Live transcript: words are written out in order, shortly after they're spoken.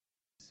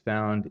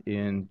found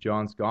in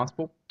John's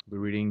Gospel. We're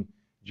reading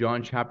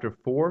John chapter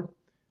 4,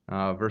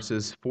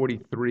 verses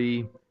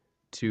 43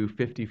 to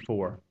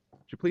 54. Would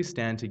you please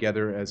stand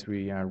together as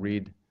we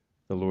read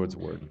the Lord's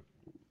Word?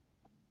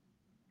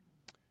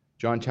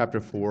 John chapter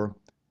 4,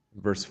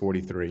 verse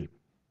 43.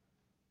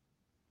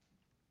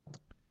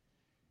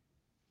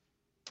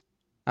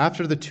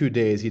 After the 2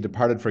 days he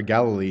departed for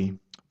Galilee,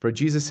 for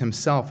Jesus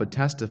himself had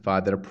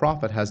testified that a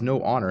prophet has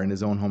no honor in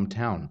his own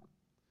hometown.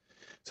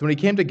 So when he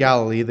came to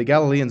Galilee, the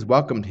Galileans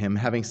welcomed him,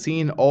 having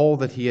seen all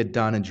that he had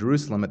done in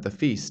Jerusalem at the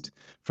feast,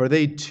 for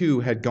they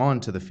too had gone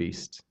to the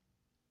feast.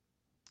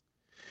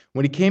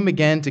 When he came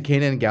again to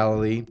Cana in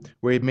Galilee,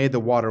 where he had made the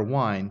water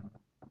wine,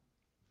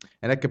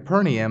 and at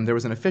Capernaum there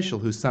was an official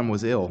whose son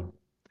was ill.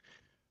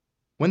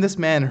 When this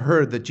man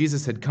heard that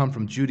Jesus had come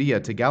from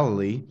Judea to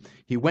Galilee,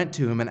 he went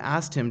to him and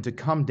asked him to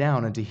come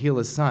down and to heal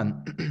his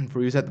son, for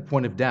he was at the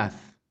point of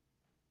death.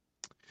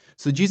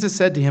 So Jesus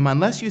said to him,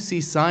 "Unless you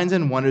see signs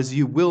and wonders,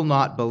 you will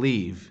not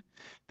believe."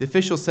 The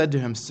official said to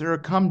him, "Sir,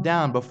 come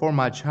down before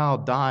my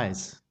child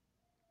dies."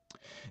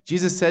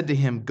 Jesus said to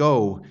him,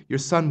 "Go, your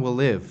son will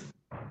live."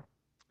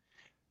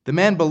 The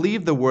man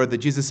believed the word that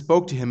Jesus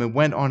spoke to him and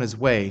went on his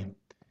way.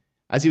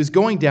 As he was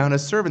going down,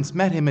 his servants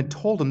met him and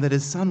told him that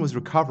his son was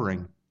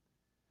recovering.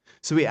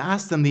 So he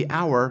asked them the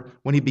hour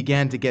when he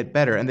began to get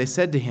better, and they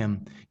said to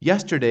him,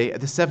 "Yesterday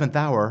at the 7th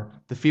hour,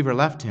 the fever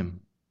left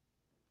him."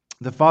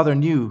 The father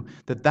knew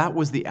that that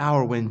was the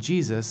hour when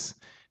Jesus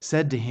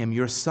said to him,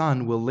 "Your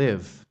son will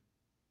live."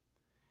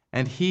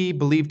 And he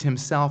believed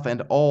himself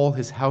and all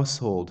his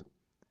household.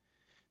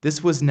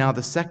 This was now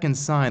the second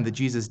sign that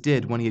Jesus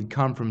did when he had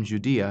come from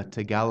Judea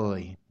to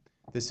Galilee.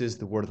 This is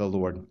the word of the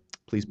Lord.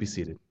 Please be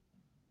seated.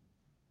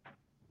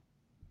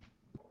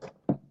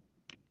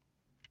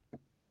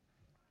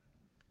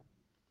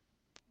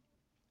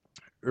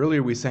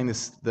 Earlier we sang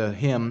the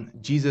hymn,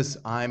 "Jesus,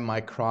 I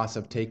my cross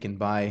have taken,"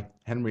 by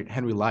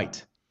Henry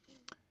Light.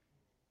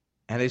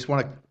 And I just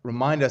want to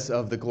remind us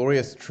of the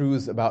glorious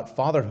truths about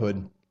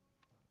fatherhood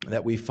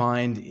that we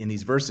find in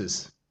these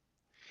verses.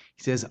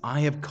 He says,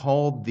 "I have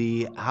called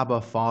thee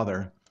Abba,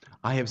 Father.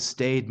 I have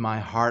stayed my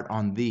heart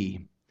on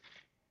thee."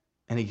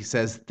 And he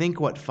says, "Think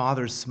what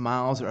father's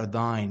smiles are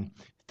thine.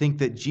 Think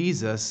that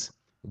Jesus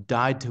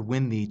died to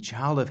win thee.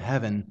 Child of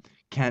heaven,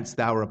 canst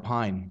thou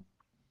repine?"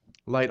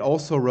 Light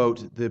also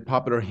wrote the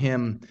popular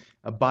hymn,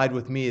 "Abide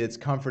with Me," that's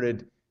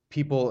comforted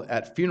people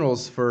at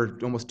funerals for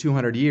almost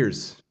 200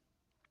 years.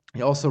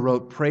 He also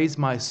wrote, "Praise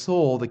my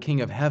soul, the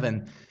King of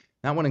heaven."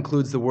 That one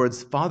includes the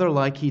words,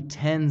 "Father-like he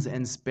tends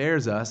and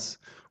spares us.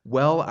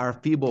 Well our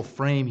feeble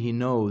frame he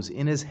knows.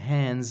 In his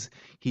hands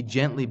he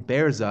gently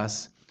bears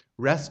us,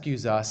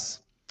 rescues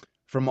us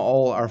from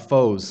all our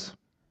foes."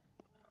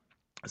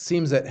 It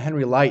seems that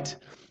Henry Light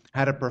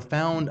had a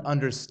profound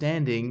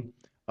understanding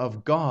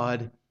of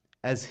God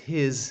as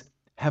his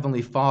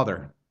heavenly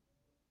Father.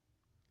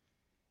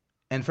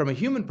 And from a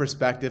human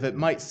perspective, it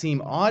might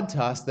seem odd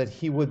to us that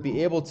he would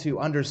be able to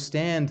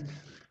understand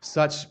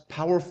such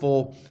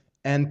powerful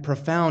and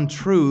profound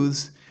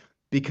truths,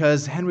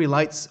 because Henry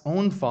Light's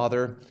own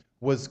father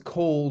was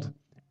cold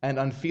and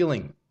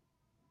unfeeling.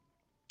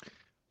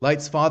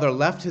 Light's father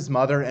left his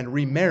mother and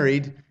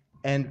remarried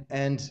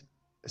and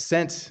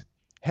sent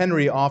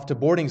Henry off to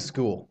boarding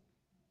school.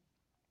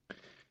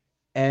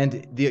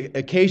 And the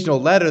occasional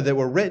letter that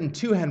were written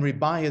to Henry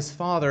by his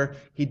father,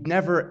 he'd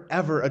never,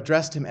 ever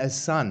addressed him as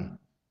son.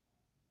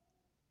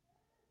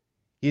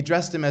 He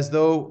addressed him as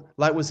though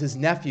Light was his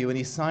nephew, and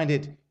he signed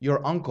it,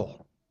 "Your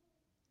uncle."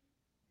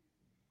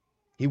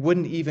 He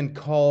wouldn't even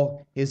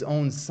call his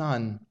own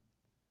son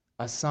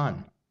a son.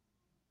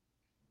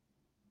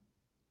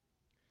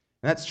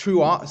 And that's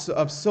true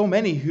of so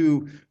many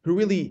who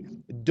really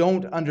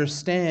don't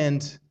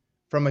understand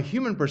from a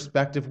human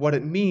perspective what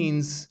it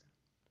means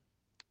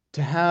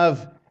to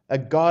have a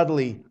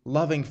godly,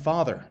 loving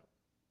father.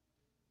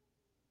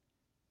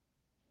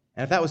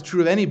 And if that was true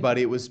of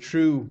anybody, it was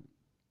true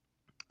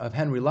of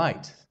Henry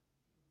Light.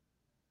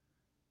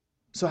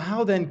 So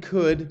how then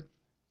could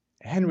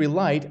Henry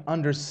Light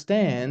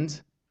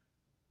understand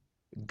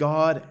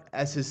God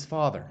as his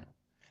father?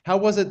 How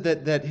was it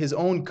that his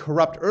own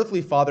corrupt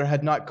earthly father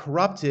had not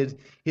corrupted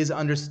his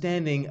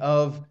understanding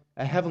of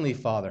a heavenly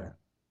father?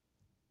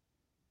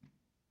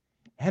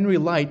 Henry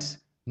Light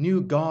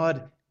knew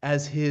God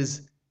as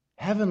his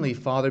heavenly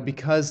Father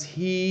because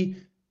he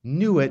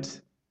knew it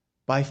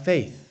by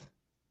faith.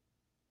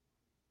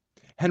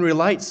 Henry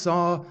Light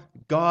saw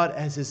God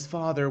as his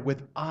Father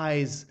with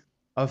eyes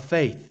of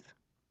faith.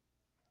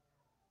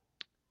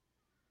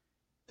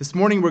 This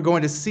morning we're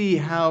going to see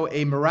how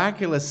a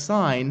miraculous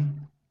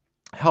sign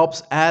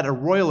helps add a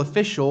royal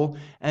official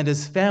and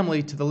his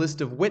family to the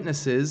list of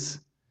witnesses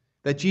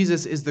that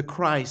Jesus is the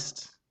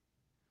Christ,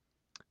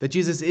 that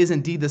Jesus is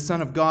indeed the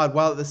Son of God,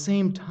 while at the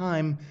same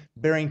time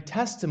bearing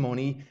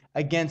testimony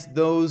against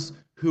those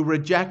who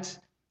reject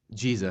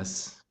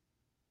Jesus.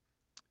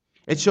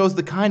 It shows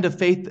the kind of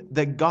faith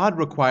that God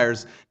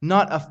requires,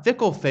 not a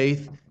fickle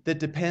faith that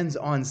depends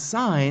on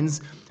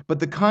signs, but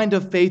the kind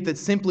of faith that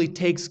simply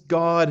takes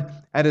God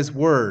at His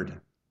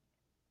word.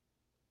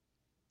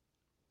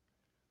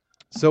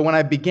 So when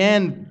I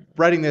began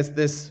writing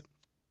this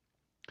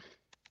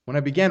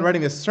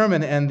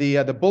sermon and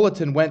the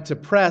bulletin went to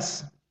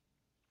press,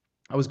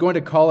 I was going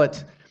to call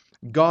it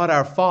God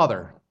Our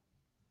Father.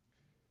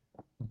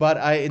 But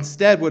I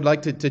instead would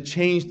like to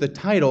change the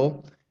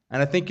title,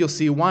 and I think you'll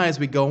see why as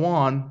we go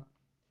on.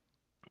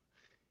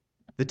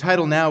 The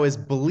title now is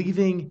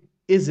Believing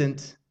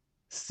Isn't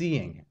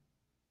Seeing.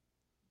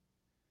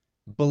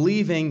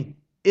 Believing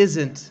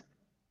isn't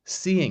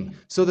seeing.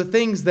 So the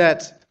things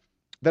that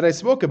I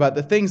spoke about,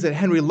 the things that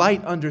Henry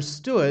Light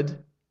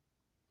understood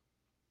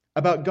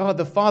about God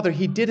the Father,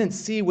 he didn't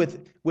see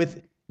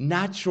with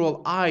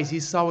natural eyes. He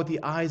saw with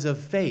the eyes of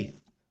faith.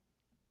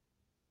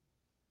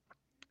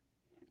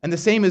 And the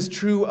same is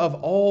true of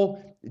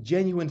all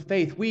genuine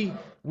faith.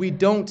 We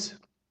don't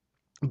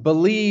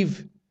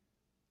believe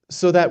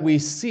so that we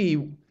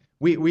see.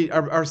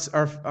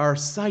 Our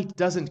sight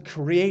doesn't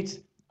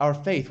create our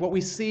faith. What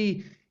we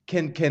see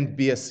can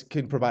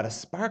provide a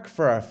spark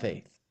for our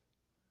faith.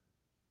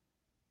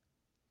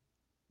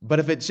 But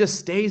if it just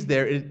stays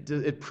there,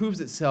 it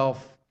proves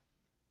itself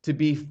to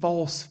be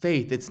false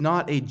faith. It's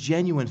not a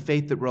genuine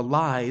faith that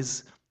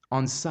relies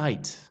on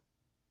sight.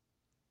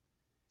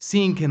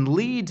 Seeing can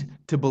lead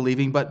to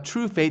believing, but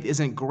true faith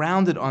isn't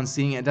grounded on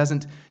seeing. It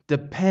doesn't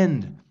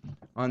depend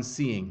on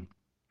seeing.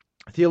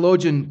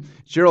 Theologian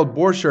Gerald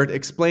Borchardt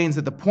explains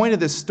that the point of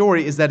this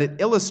story is that it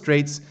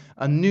illustrates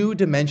a new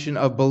dimension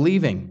of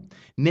believing,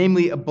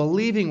 namely a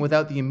believing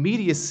without the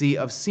immediacy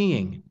of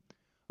seeing.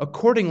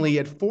 Accordingly,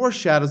 it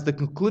foreshadows the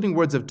concluding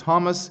words of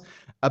Thomas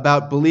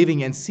about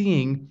believing and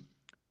seeing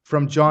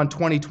from John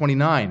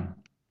 20:29.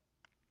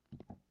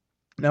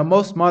 Now,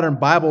 most modern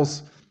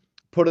Bibles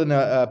put in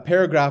a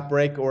paragraph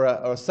break or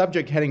a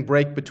subject heading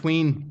break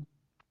between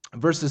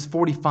verses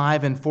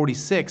 45 and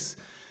 46,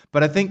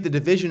 but I think the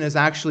division is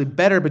actually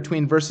better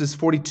between verses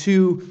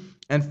 42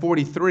 and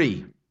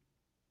 43.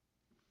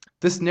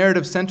 This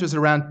narrative centers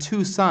around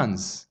two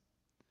sons,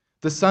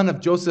 the son of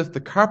Joseph the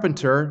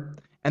carpenter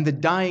and the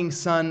dying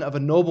son of a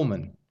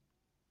nobleman.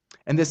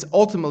 And this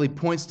ultimately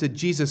points to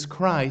Jesus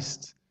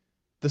Christ,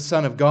 the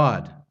Son of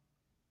God.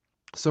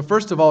 So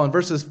first of all, in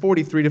verses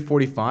 43 to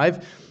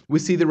 45, we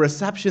see the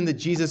reception that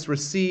Jesus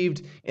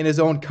received in his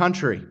own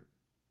country,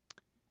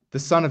 the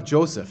son of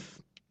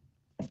Joseph.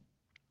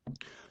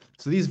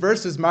 So these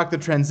verses mark the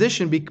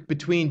transition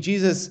between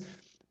Jesus'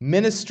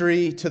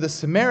 ministry to the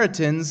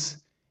Samaritans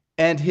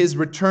and his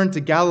return to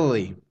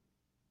Galilee.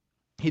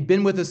 He'd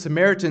been with the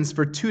Samaritans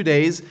for 2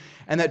 days,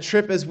 and that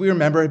trip, as we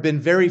remember, had been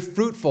very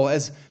fruitful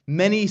as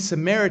many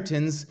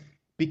Samaritans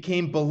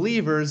became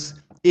believers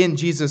in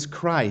Jesus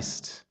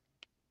Christ.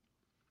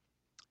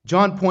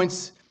 John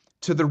points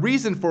to the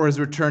reason for his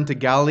return to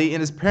Galilee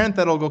in his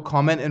parenthetical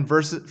comment in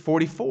verse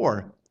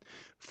 44.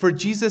 For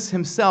Jesus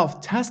himself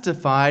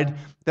testified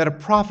that a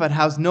prophet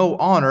has no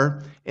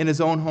honor in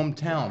his own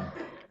hometown.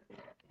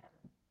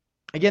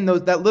 Again,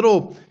 that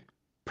little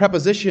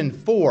preposition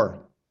for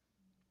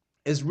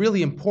is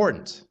really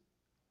important.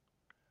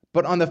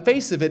 But on the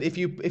face of it, if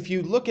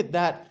you look at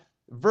that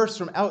verse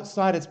from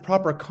outside its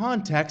proper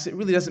context, it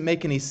really doesn't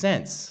make any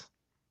sense.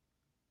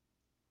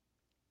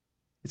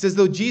 It's as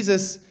though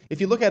Jesus, if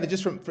you look at it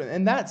just from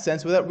in that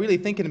sense, without really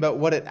thinking about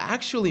what it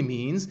actually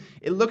means,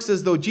 it looks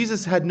as though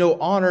Jesus had no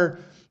honor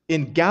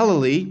in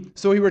Galilee,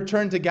 so he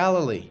returned to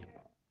Galilee.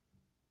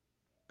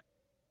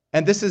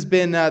 And this has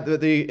been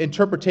the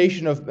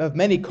interpretation of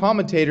many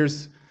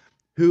commentators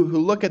who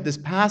look at this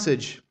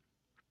passage,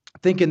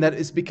 thinking that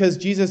it's because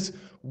Jesus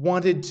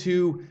wanted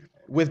to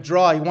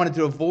withdraw, he wanted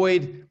to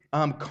avoid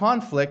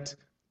conflict,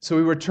 so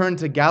he returned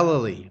to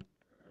Galilee.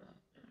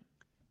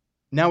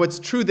 Now, it's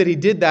true that he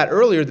did that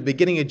earlier at the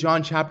beginning of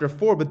John chapter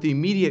 4, but the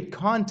immediate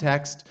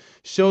context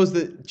shows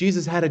that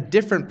Jesus had a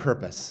different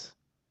purpose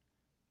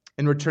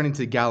in returning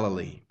to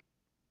Galilee.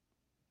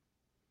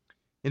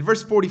 In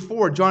verse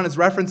 44, John is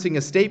referencing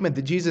a statement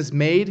that Jesus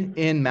made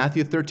in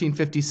Matthew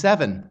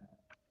 13:57,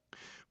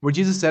 where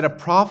Jesus said, "A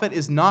prophet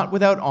is not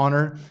without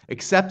honor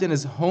except in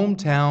his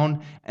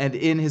hometown and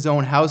in his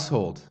own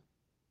household."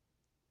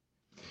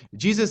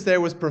 Jesus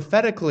there was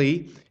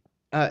prophetically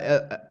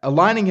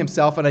aligning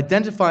himself and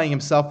identifying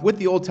himself with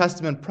the Old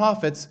Testament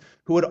prophets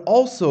who had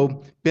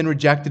also been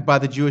rejected by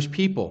the Jewish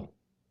people.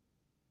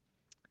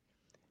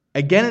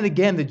 Again and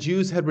again, the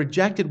Jews had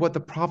rejected what the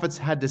prophets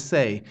had to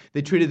say.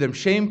 They treated them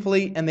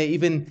shamefully, and they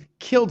even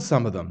killed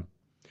some of them.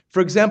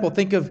 For example,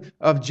 think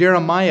of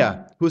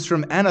Jeremiah, who was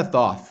from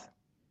Anathoth.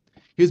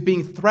 He was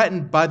being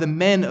threatened by the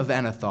men of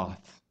Anathoth.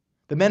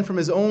 The men from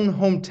his own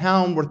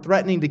hometown were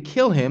threatening to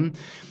kill him,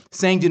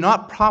 saying, "Do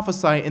not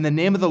prophesy in the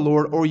name of the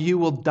Lord, or you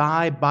will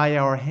die by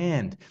our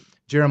hand."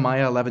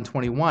 Jeremiah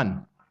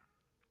 11:21.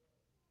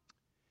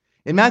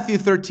 In Matthew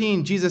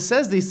 13, Jesus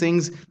says these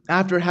things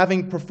after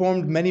having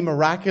performed many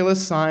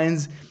miraculous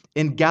signs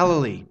in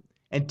Galilee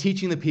and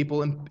teaching the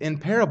people in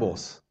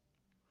parables.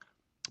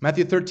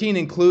 Matthew 13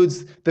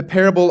 includes the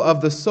parable of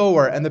the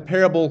sower and the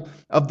parable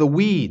of the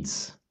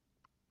weeds.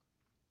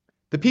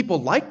 The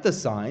people liked the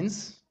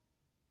signs,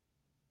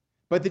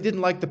 but they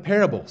didn't like the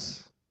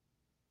parables.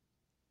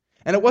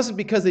 And it wasn't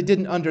because they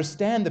didn't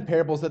understand the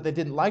parables that they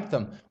didn't like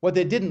them. What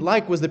they didn't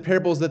like was the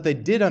parables that they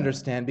did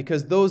understand,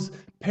 because those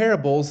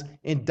parables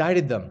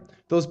indicted them.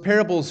 Those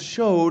parables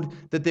showed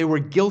that they were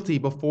guilty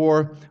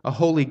before a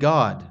holy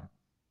God.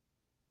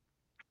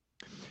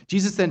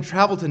 Jesus then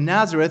traveled to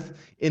Nazareth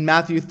in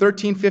Matthew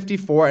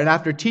 13:54, and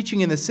after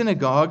teaching in the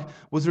synagogue,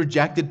 was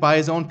rejected by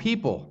his own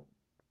people.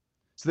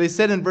 So they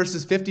said in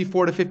verses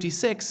 54 to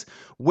 56,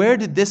 "Where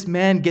did this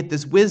man get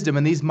this wisdom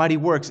and these mighty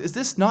works? Is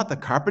this not the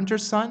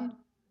carpenter's son?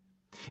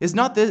 Is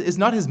not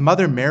his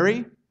mother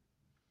Mary?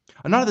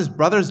 Are not his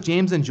brothers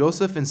James and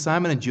Joseph and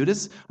Simon and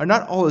Judas? Are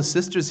not all his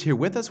sisters here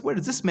with us? Where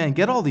does this man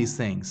get all these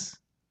things?"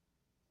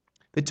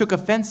 They took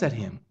offense at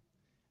him.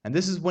 And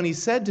this is when he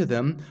said to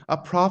them, "A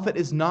prophet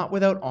is not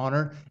without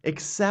honor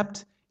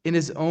except in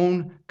his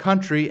own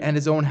country and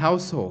his own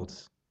household."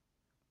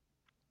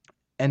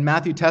 And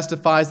Matthew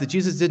testifies that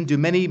Jesus didn't do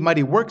many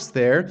mighty works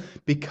there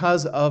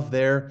because of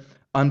their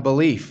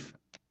unbelief.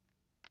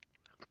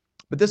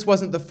 But this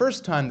wasn't the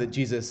first time that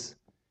Jesus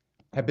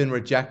had been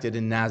rejected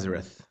in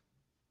Nazareth.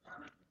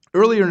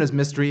 Earlier in his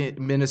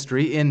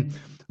ministry, in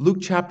Luke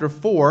chapter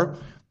 4,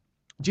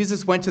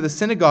 Jesus went to the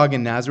synagogue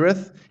in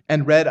Nazareth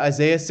and read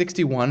Isaiah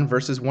 61,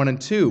 verses 1 and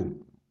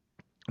 2.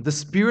 "The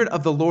Spirit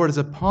of the Lord is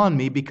upon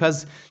me,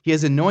 because he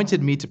has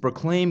anointed me to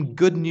proclaim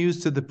good news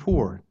to the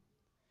poor.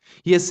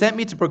 He has sent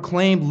me to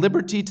proclaim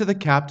liberty to the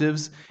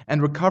captives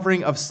and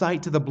recovering of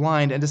sight to the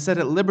blind, and to set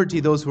at liberty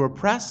those who are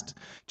oppressed,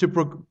 to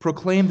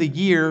proclaim the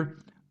year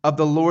of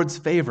the Lord's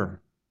favor."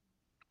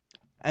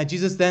 And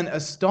Jesus then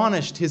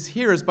astonished his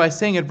hearers by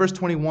saying in verse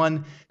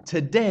 21,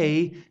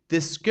 "Today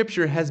this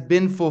scripture has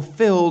been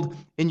fulfilled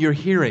in your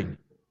hearing."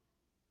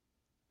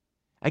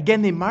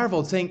 Again they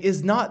marveled, saying,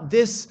 "Is not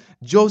this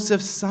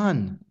Joseph's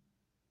son?"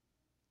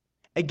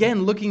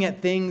 Again, looking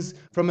at things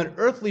from an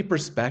earthly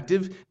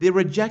perspective, they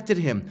rejected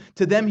him.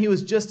 To them, he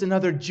was just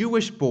another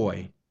Jewish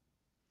boy.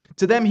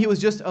 To them, he was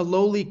just a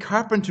lowly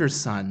carpenter's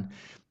son.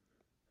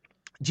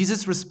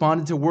 Jesus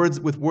responded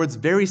with words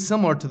very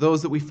similar to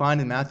those that we find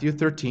in Matthew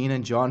 13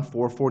 and John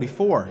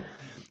 4:44.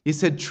 He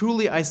said,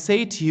 "Truly I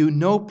say to you,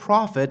 no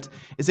prophet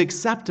is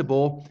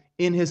acceptable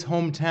in his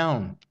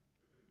hometown."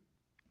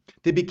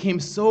 They became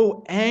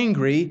so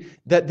angry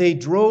that they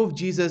drove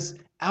Jesus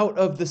out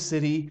of the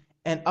city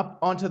and up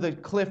onto the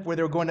cliff where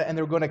they were going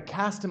to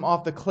cast him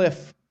off the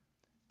cliff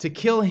to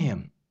kill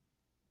him.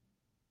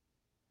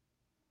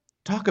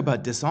 Talk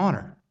about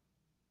dishonor.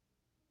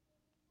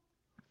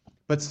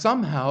 But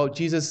somehow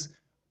Jesus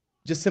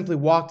just simply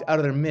walked out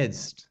of their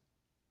midst.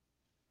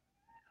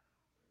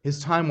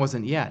 His time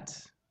wasn't yet.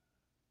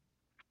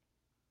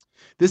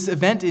 This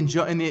event in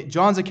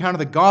John's account of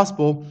the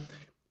gospel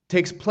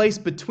takes place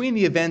between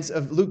the events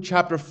of Luke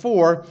chapter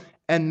 4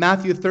 and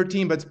Matthew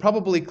 13, but it's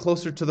probably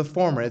closer to the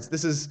former.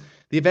 The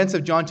events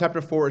of John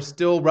chapter 4 are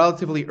still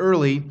relatively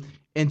early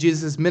in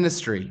Jesus'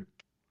 ministry.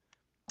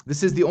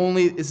 This is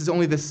only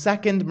the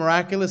second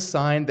miraculous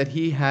sign that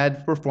he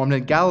had performed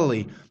in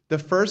Galilee. The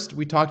first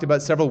we talked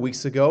about several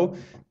weeks ago,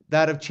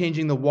 that of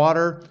changing the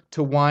water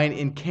to wine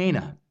in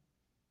Cana.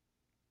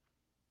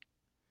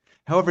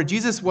 However,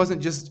 Jesus was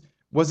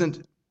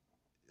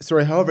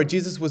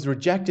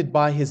rejected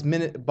by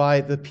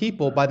the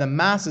people, by the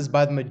masses,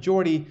 by the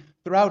majority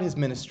throughout his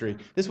ministry.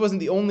 This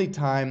wasn't the only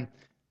time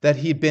that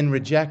he'd been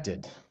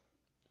rejected.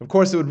 Of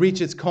course, it would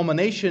reach its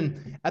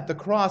culmination at the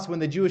cross when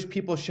the Jewish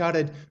people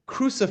shouted,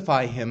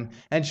 "Crucify him,"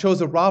 and chose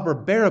a robber,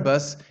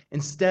 Barabbas,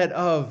 instead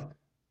of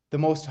the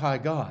Most High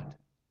God.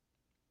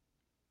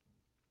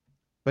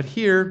 But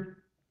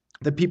here,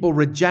 the people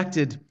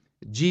rejected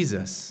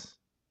Jesus.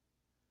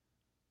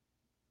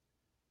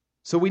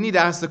 So we need to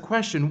ask the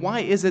question,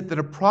 why is it that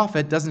a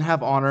prophet doesn't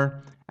have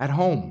honor at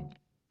home?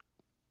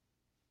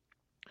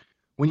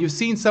 When you've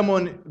seen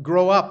someone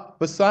grow up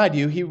beside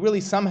you, he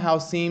really somehow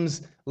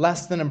seems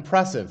less than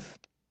impressive.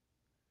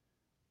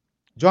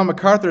 John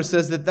MacArthur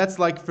says that that's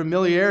like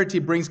familiarity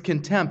brings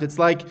contempt. It's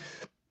like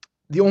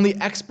the only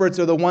experts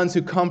are the ones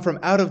who come from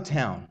out of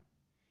town.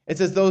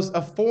 It's as though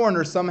a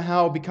foreigner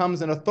somehow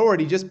becomes an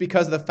authority just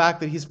because of the fact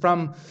that he's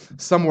from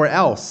somewhere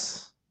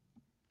else.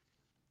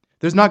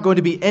 There's not going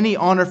to be any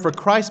honor for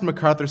Christ,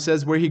 MacArthur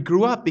says, where he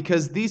grew up,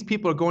 because these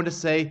people are going to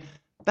say,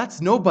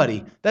 "That's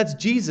nobody. That's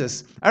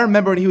Jesus. I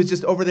remember when he was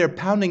just over there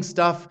pounding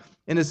stuff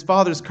in his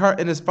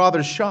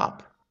father's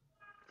shop.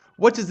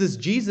 What does this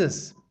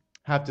Jesus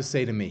have to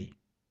say to me?"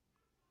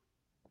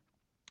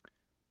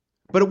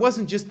 But it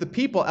wasn't just the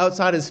people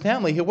outside his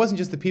family. It wasn't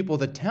just the people of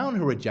the town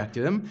who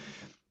rejected him.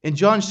 In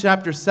John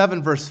chapter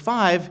 7, verse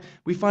 5,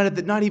 we find out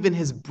that not even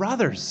his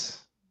brothers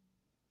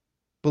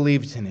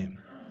believed in him.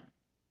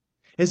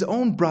 His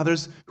own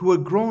brothers who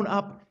had grown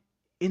up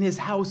in his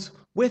house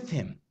with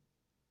him.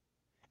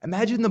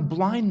 Imagine the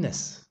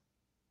blindness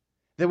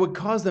that would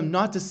cause them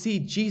not to see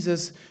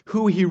Jesus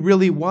who he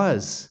really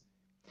was.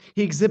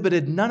 He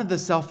exhibited none of the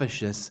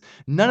selfishness,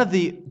 none of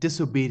the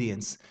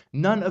disobedience,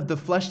 none of the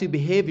fleshly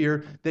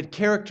behavior that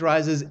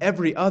characterizes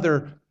every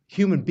other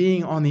human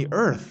being on the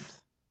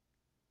earth.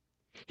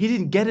 He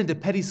didn't get into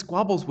petty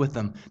squabbles with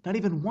them, not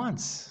even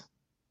once.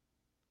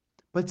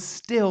 but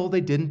still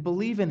they didn't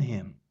believe in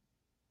him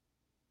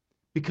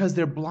because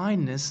their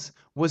blindness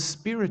was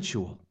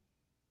spiritual.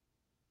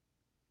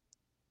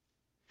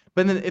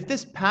 But then if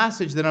this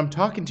passage that I'm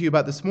talking to you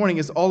about this morning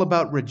is all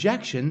about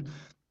rejection,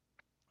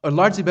 or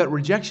largely about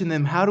rejection,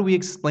 then how do we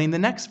explain the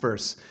next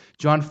verse?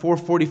 John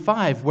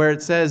 4:45, where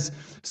it says,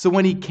 "So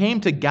when he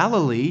came to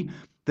Galilee,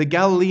 the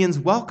Galileans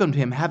welcomed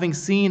him, having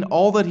seen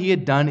all that he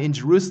had done in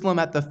Jerusalem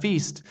at the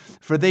feast,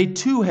 for they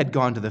too had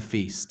gone to the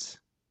feast."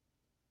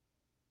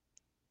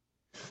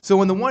 So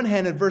on the one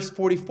hand, in verse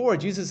 44,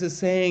 Jesus is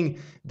saying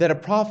that a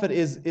prophet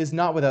is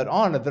not without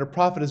honor, that a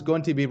prophet is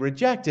going to be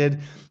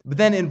rejected. But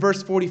then in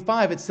verse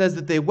 45, it says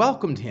that they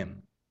welcomed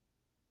him.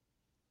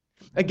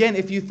 Again,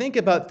 if you think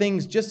about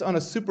things just on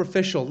a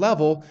superficial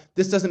level,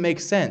 this doesn't make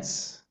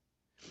sense.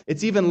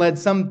 It's even led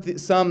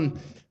some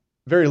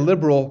very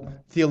liberal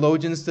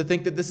theologians to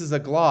think that this is a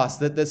gloss,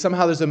 that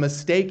somehow there's a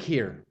mistake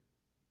here.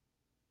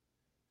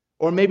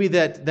 Or maybe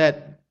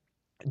that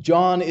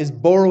John is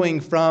borrowing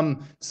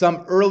from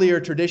some earlier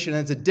tradition,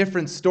 and it's a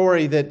different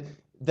story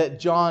that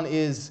John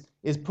is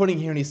putting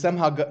here, and he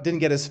somehow didn't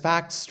get his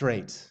facts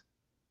straight.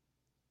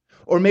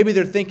 Or maybe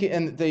they're thinking,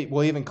 and they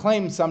will even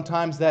claim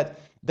sometimes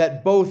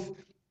that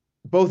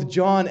both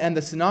John and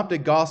the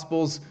Synoptic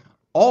Gospels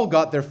all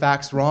got their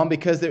facts wrong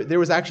because there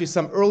was actually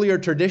some earlier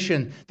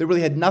tradition that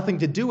really had nothing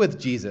to do with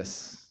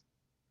Jesus.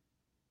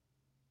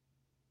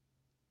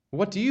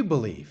 What do you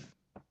believe?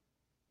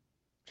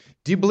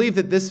 Do you believe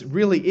that this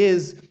really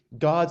is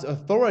God's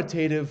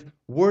authoritative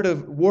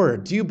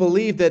word? Do you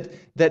believe that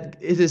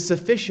it is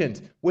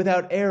sufficient,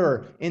 without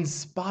error,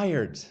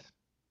 inspired?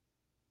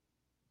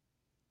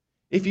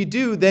 If you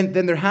do, then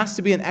there has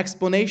to be an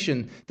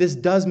explanation. This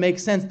does make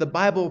sense. The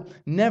Bible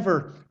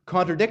never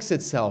contradicts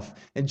itself.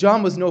 And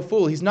John was no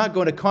fool. He's not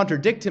going to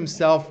contradict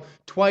himself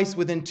twice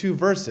within 2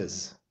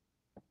 verses.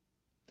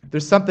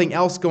 There's something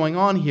else going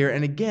on here.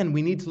 And again,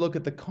 we need to look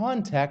at the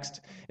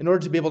context in order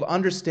to be able to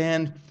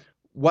understand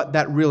what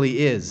that really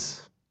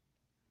is.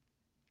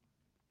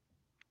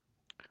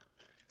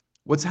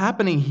 What's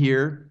happening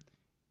here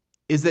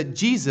is that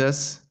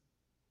Jesus,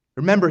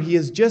 remember, he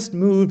has just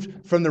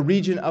moved from the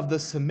region of the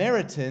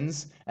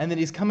Samaritans, and then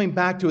he's coming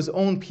back to his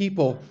own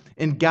people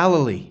in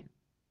Galilee.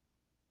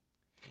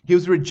 He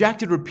was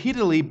rejected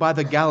repeatedly by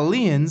the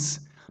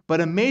Galileans,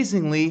 but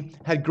amazingly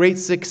had great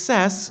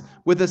success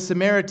with the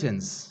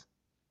Samaritans.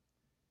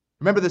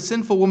 Remember, the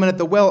sinful woman at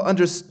the well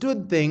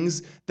understood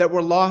things that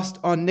were lost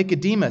on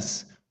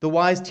Nicodemus, the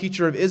wise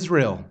teacher of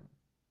Israel.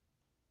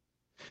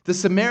 The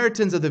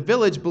Samaritans of the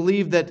village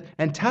believed that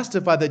and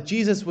testified that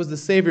Jesus was the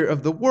Savior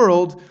of the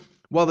world,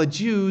 while the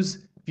Jews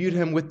viewed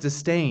him with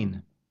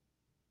disdain.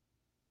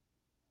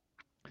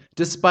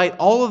 Despite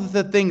all of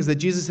the things that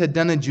Jesus had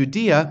done in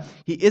Judea,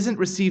 he isn't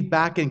received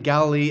back in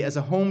Galilee as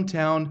a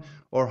hometown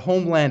or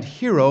homeland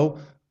hero,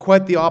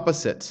 quite the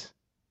opposite.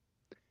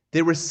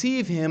 They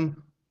receive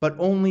him, but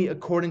only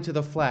according to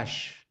the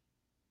flesh.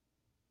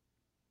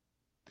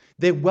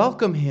 They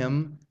welcome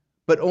him,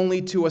 but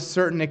only to a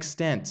certain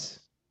extent.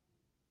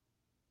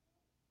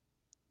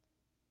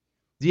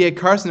 D.A.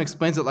 Carson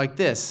explains it like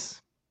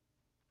this: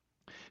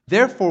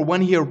 "Therefore,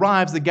 when he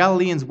arrives, the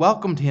Galileans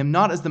welcomed him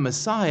not as the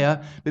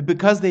Messiah, but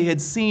because they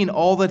had seen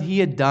all that he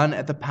had done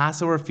at the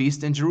Passover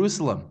feast in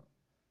Jerusalem."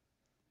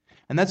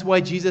 And that's why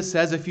Jesus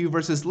says a few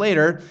verses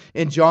later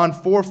in John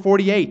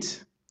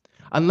 4:48,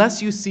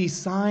 "Unless you see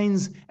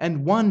signs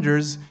and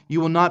wonders, you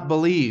will not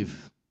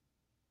believe."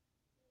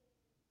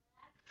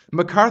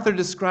 MacArthur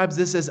describes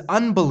this as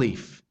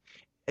unbelief.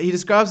 He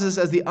describes this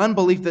as the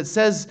unbelief that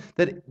says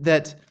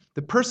that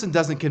the person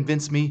doesn't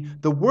convince me,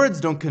 the words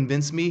don't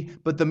convince me,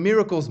 but the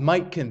miracles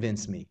might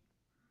convince me.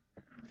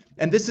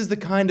 And this is the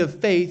kind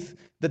of faith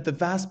that the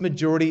vast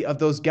majority of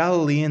those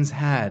Galileans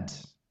had.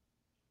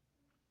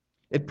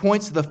 It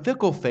points to the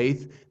fickle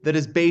faith that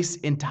is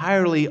based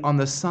entirely on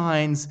the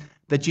signs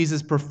that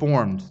Jesus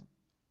performed.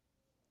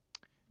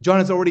 John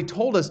has already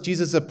told us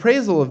Jesus'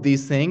 appraisal of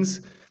these things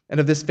and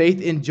of this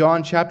faith in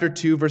John chapter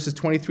 2, verses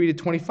 23 to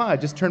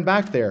 25. Just turn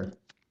back there.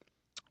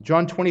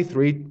 John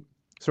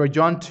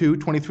 2,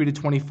 23 to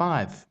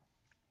 25.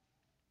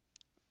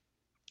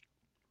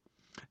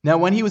 "Now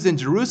when he was in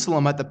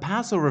Jerusalem at the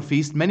Passover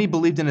feast, many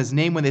believed in his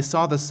name when they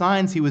saw the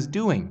signs he was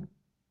doing.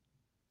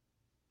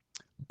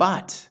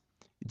 But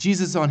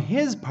Jesus on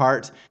his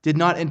part did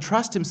not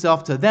entrust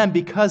himself to them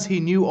because he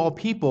knew all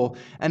people,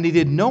 and he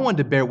did no one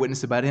to bear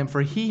witness about him,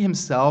 for he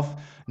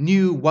himself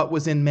knew what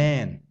was in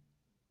man."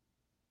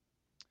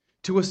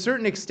 To a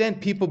certain extent,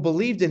 people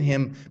believed in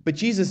him, but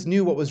Jesus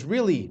knew what was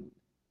really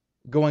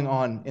going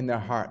on in their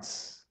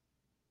hearts.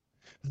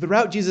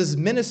 Throughout Jesus'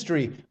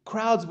 ministry,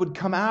 crowds would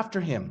come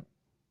after him.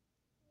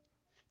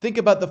 Think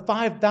about the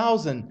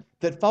 5,000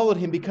 that followed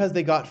him because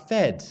they got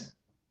fed.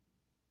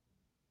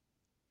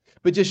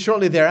 But just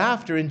shortly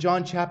thereafter, in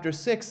John chapter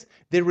 6,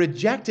 they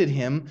rejected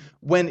him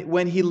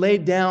when he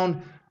laid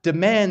down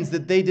demands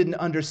that they didn't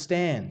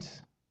understand.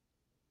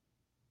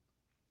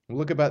 We'll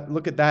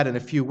look at that in a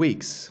few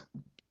weeks.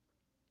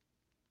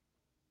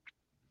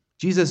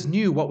 Jesus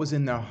knew what was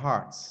in their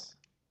hearts.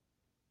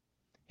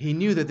 He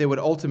knew that they would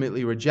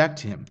ultimately reject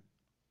him.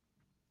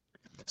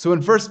 So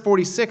in verse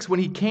 46, when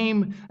he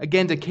came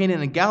again to Cana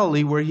in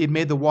Galilee, where he had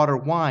made the water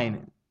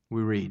wine,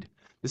 we read.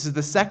 This is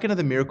the second of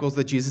the miracles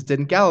that Jesus did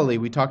in Galilee.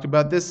 We talked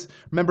about this,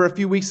 remember, a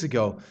few weeks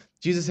ago.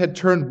 Jesus had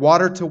turned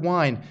water to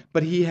wine,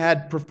 but he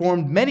had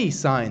performed many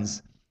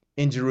signs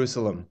in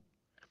Jerusalem.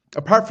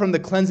 Apart from the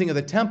cleansing of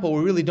the temple,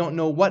 we really don't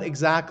know what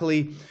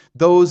exactly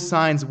those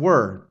signs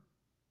were.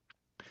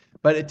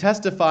 But it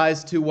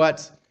testifies to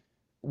what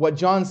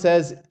John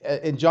says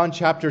in John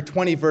chapter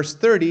 20, verse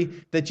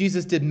 30, that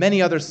Jesus did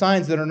many other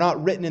signs that are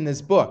not written in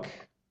this book.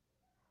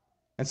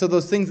 And so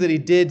those things that he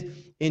did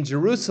in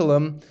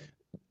Jerusalem,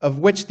 of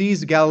which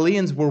these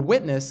Galileans were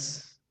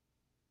witness,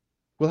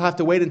 we'll have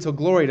to wait until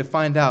glory to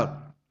find out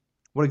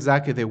what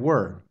exactly they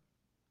were.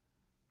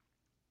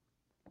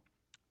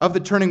 Of the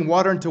turning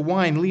water into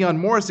wine, Leon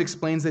Morris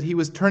explains that he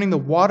was turning the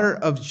water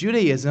of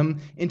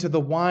Judaism into the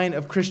wine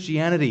of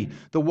Christianity,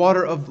 the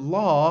water of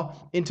law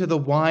into the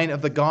wine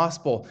of the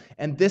gospel.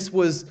 And this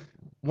was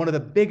one of the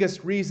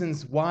biggest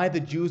reasons why the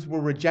Jews were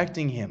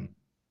rejecting him.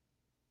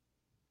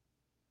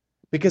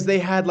 Because they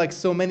had, like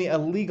so many, a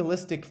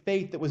legalistic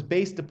faith that was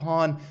based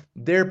upon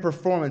their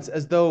performance,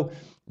 as though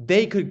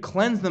they could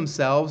cleanse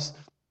themselves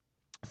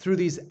through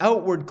these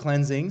outward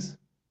cleansings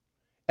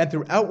and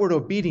through outward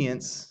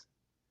obedience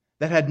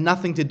that had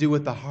nothing to do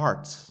with the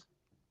heart.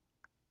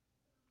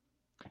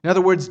 In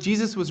other words,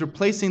 Jesus was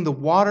replacing the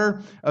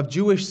water of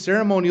Jewish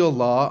ceremonial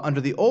law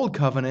under the Old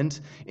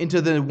Covenant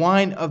into the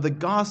wine of the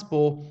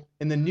gospel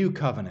in the New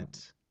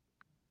Covenant.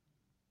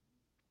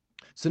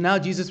 So now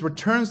Jesus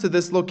returns to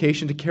this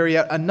location to carry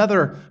out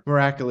another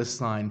miraculous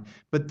sign,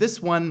 but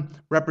this one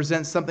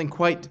represents something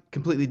quite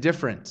completely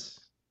different.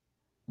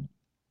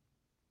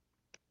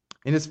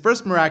 In his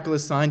first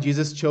miraculous sign,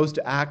 Jesus chose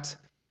to act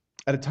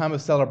at a time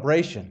of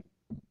celebration.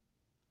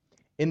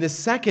 In the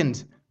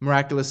second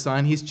miraculous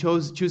sign, he's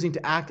choosing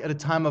to act at a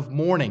time of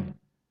mourning,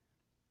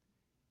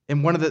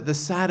 in one of the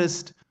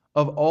saddest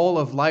of all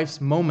of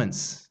life's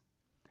moments,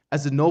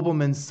 as the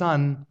nobleman's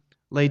son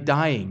lay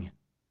dying.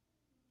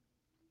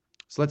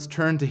 So let's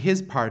turn to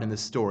his part in this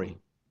story.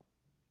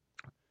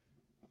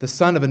 The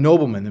son of a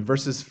nobleman, in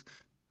verses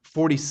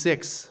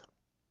 46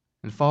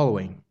 and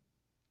following.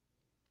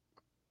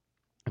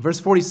 In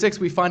verse 46,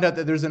 we find out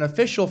that there's an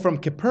official from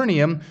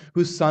Capernaum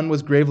whose son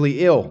was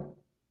gravely ill.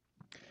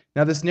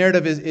 Now, this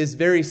narrative is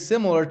very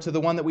similar to the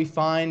one that we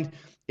find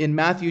in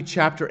Matthew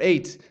chapter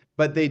 8,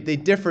 but they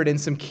differed in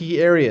some key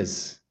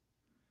areas.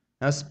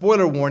 Now,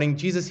 spoiler warning,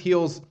 Jesus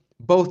heals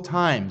both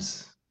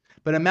times.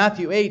 But in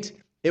Matthew 8,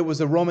 it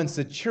was a Roman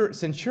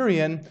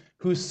centurion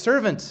whose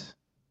servant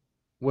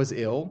was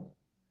ill,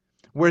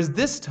 whereas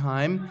this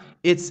time,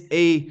 it's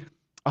a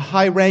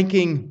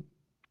high-ranking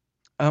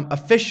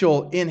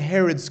official in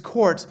Herod's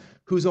court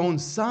whose own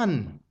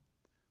son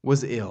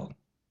was ill.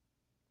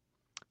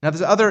 Now,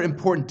 there's other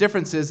important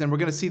differences, and we're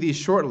going to see these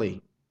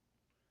shortly.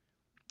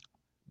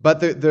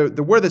 But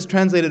the word that's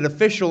translated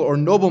official or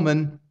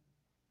nobleman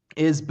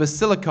is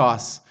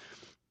basilikos.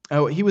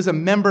 He was a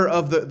member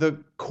of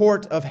the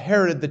court of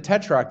Herod the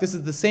Tetrarch. This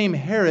is the same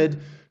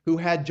Herod who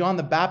had John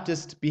the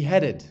Baptist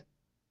beheaded.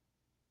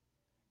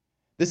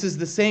 This is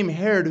the same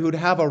Herod who would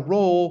have a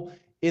role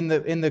in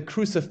the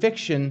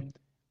crucifixion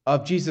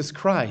of Jesus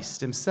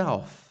Christ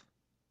himself.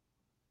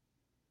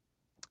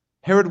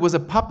 Herod was a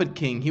puppet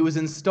king. He was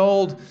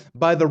installed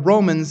by the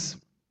Romans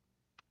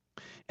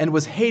and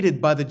was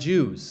hated by the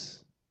Jews.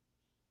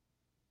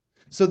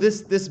 So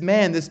this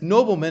man, this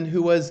nobleman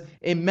who was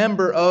a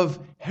member of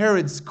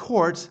Herod's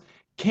court,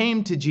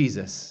 came to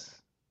Jesus.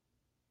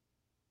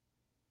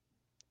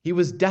 He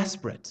was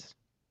desperate.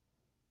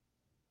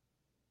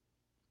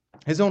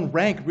 His own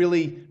rank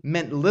really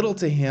meant little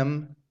to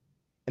him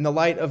in the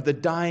light of the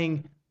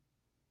dying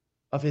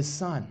of his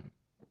son.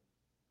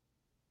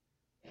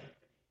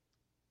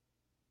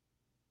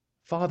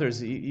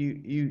 Fathers,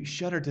 you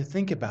shudder to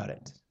think about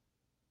it.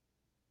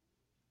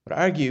 But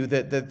argue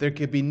that there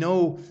could be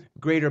no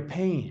greater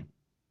pain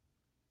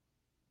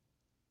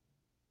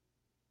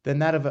than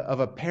that of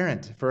a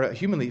parent, from a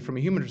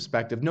human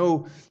perspective,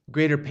 no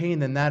greater pain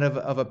than that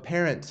of a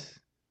parent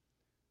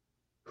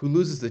who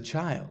loses a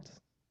child.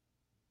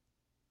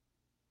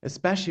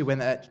 Especially when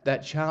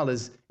that child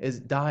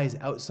dies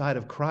outside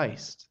of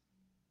Christ.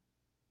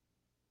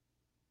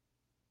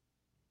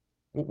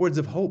 What words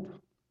of hope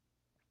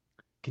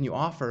can you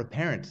offer a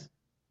parent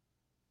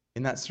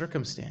in that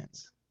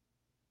circumstance?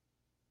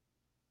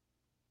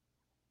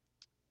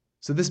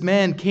 So this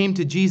man came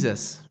to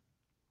Jesus,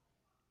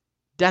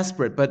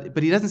 desperate,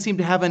 but he doesn't seem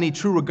to have any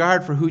true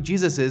regard for who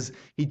Jesus is.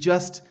 He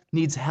just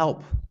needs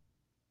help.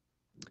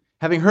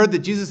 Having heard that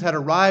Jesus had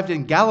arrived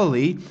in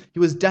Galilee, he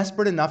was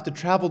desperate enough to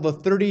travel the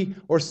 30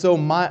 or so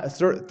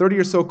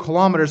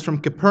kilometers from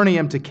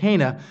Capernaum to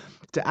Cana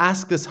to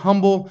ask this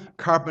humble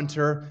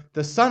carpenter,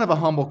 the son of a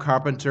humble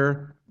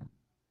carpenter,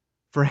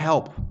 for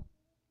help.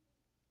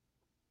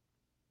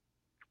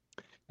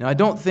 Now, I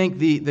don't think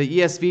the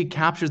ESV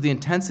captures the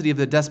intensity of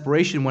the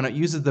desperation when it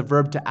uses the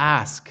verb to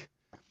ask.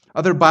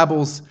 Other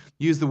Bibles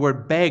use the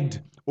word begged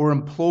or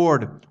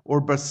implored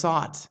or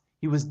besought.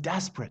 He was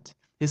desperate.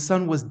 His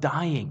son was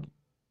dying.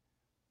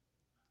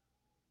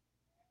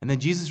 And then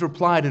Jesus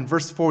replied in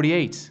verse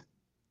 48,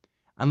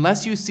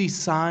 "Unless you see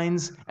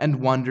signs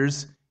and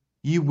wonders,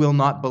 you will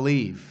not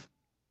believe."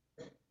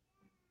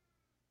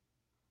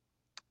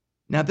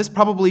 Now, this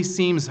probably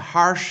seems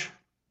harsh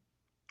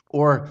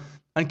or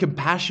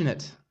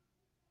uncompassionate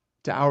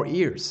to our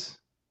ears.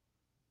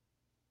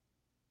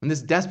 When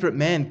this desperate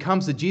man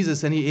comes to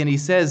Jesus and he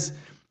says,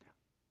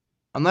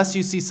 "Unless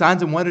you see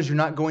signs and wonders, you're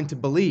not going to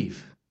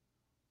believe."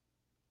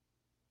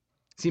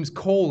 It seems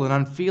cold and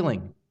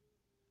unfeeling.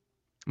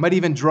 Might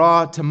even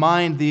draw to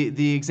mind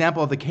the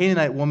example of the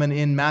Canaanite woman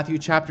in Matthew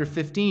chapter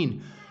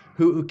 15,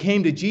 who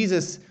came to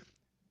Jesus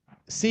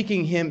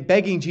seeking him,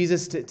 begging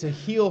Jesus to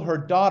heal her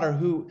daughter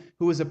who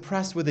was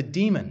oppressed with a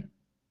demon.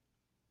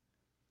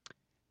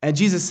 And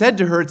Jesus said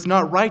to her, "It's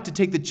not right to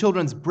take the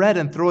children's bread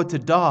and throw it to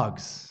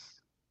dogs."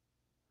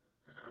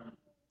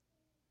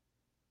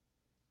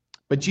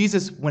 But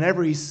Jesus,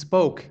 whenever he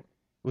spoke,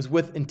 was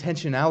with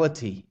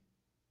intentionality.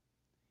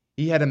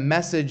 He had a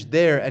message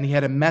there and he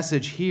had a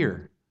message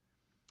here.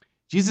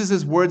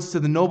 Jesus' words to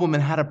the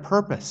nobleman had a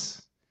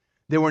purpose.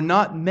 They were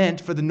not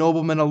meant for the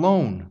nobleman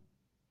alone.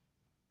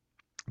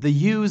 The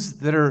yous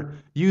that are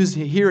used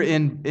here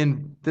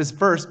in this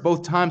verse,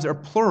 both times, are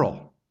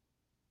plural.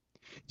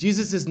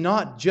 Jesus is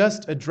not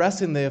just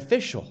addressing the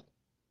official.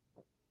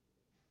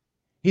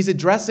 He's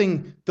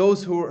addressing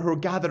those who are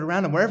gathered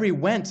around him. Wherever he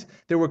went,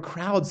 there were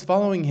crowds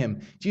following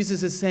him.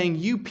 Jesus is saying,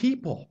 you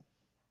people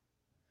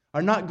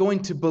are not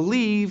going to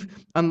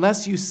believe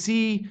unless you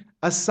see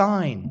a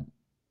sign.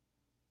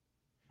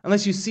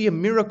 Unless you see a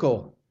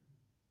miracle,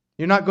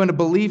 you're not going to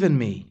believe in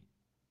me.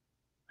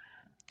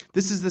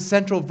 This is the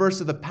central verse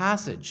of the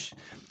passage.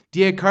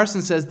 D.A.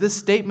 Carson says, this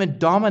statement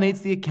dominates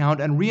the account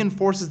and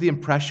reinforces the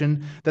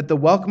impression that the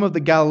welcome of the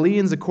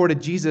Galileans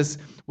accorded Jesus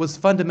was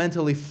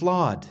fundamentally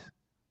flawed,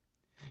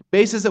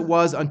 based as it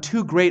was on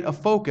too great a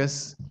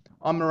focus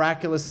on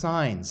miraculous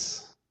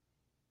signs.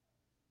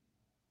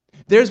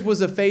 Theirs was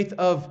a faith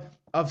of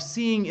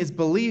seeing is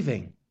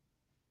believing.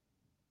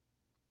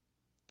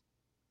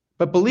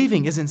 But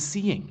believing isn't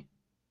seeing.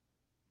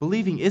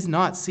 Believing is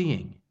not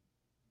seeing.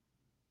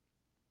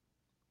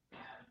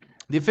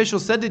 The official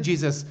said to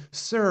Jesus,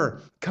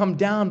 "Sir, come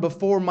down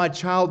before my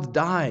child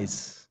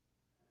dies."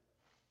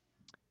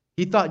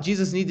 He thought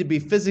Jesus needed to be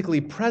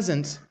physically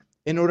present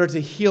in order to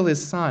heal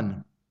his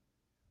son.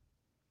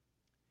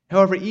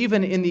 However,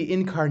 even in the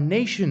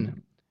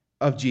incarnation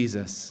of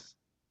Jesus,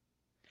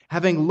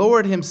 having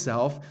lowered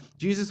himself,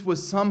 Jesus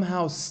was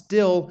somehow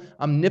still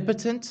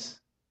omnipotent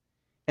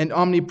and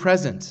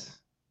omnipresent.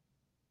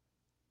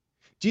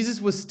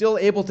 Jesus was still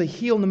able to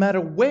heal no matter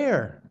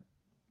where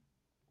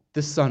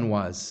the son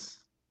was.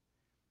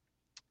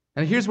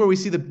 And here's where we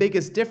see the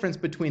biggest difference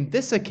between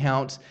this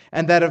account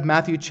and that of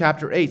Matthew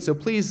chapter 8. So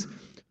please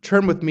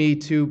turn with me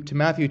to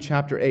Matthew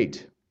chapter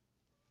 8.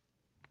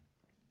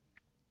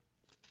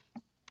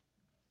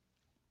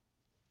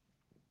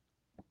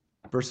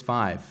 Verse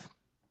 5.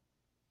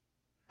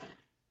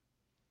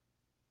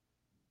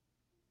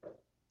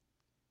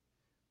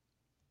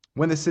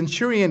 When the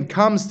centurion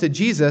comes to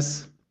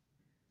Jesus,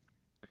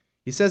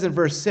 he says in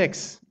verse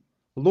 6,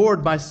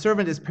 "Lord, my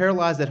servant is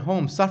paralyzed at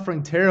home,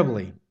 suffering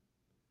terribly."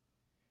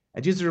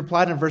 And Jesus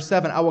replied in verse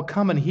 7, "I will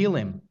come and heal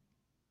him."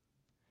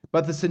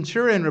 But the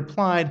centurion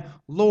replied,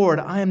 "Lord,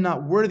 I am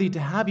not worthy to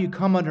have you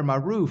come under my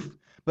roof,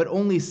 but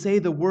only say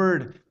the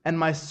word, and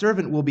my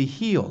servant will be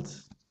healed."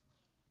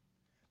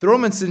 The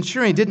Roman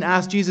centurion didn't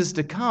ask Jesus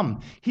to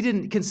come. He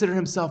didn't consider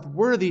himself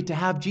worthy to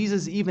have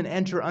Jesus even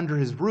enter under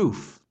his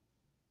roof.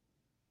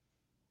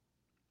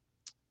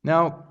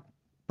 Now,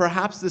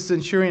 perhaps the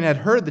centurion had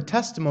heard the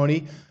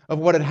testimony of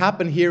what had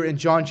happened here in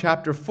John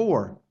chapter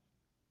 4.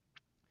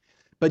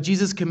 But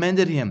Jesus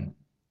commended him.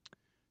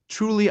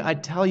 "Truly I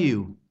tell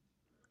you,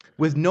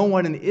 with no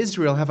one in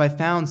Israel have I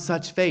found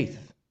such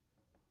faith."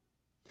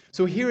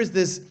 So here is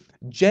this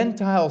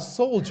Gentile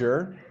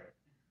soldier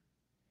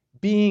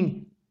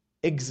being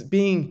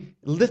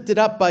lifted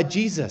up by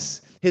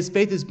Jesus. His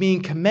faith is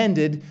being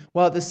commended,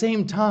 while at the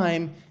same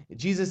time,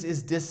 Jesus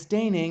is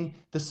disdaining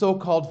the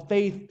so-called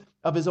faith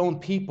of his own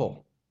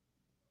people,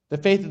 the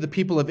faith of the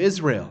people of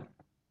Israel.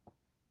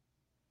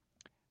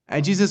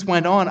 And Jesus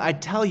went on, "I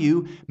tell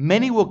you,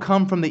 many will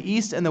come from the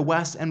east and the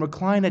west and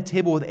recline at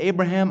table with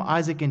Abraham,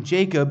 Isaac, and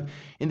Jacob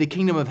in the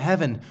kingdom of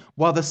heaven,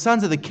 while the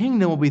sons of the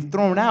kingdom will be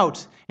thrown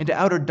out into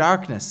outer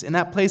darkness. In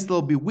that place there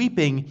will be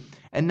weeping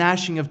and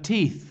gnashing of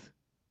teeth."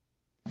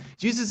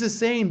 Jesus is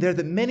saying there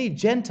that many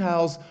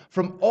Gentiles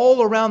from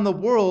all around the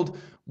world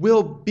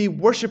will be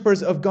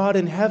worshipers of God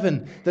in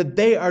heaven, that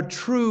they are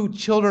true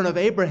children of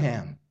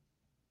Abraham,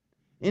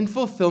 in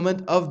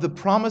fulfillment of the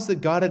promise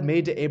that God had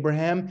made to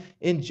Abraham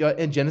in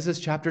Genesis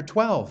chapter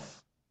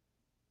 12.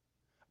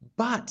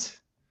 But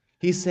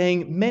he's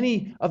saying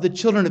many of the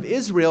children of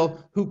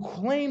Israel who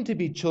claim to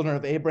be children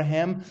of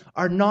Abraham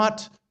are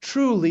not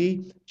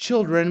truly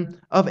children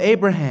of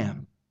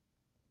Abraham.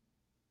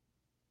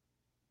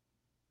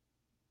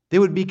 They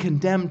would be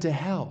condemned to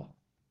hell.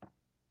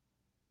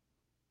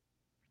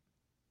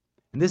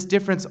 And this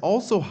difference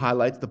also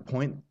highlights the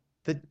point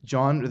that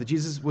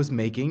Jesus was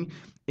making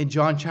in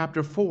John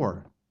chapter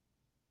 4.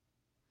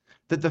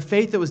 That the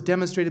faith that was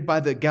demonstrated by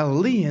the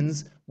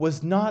Galileans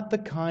was not the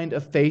kind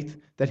of faith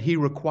that he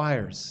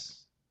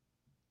requires.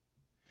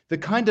 The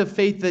kind of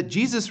faith that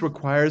Jesus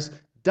requires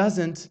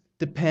doesn't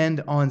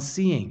depend on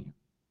seeing.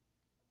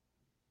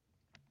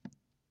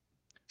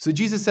 So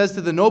Jesus says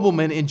to the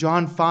nobleman in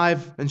John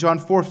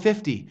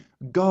 4:50,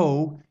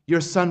 "Go,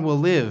 your son will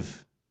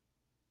live."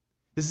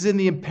 This is in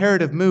the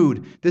imperative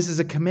mood. This is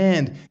a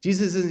command.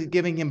 Jesus isn't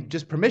giving him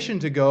just permission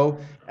to go,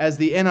 as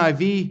the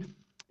NIV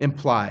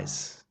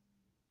implies.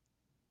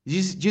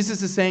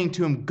 Jesus is saying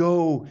to him,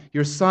 "Go,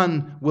 your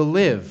son will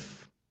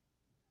live."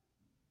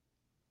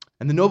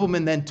 And the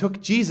nobleman then took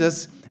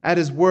Jesus at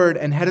his word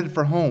and headed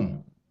for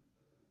home.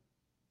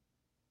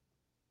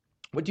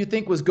 What do you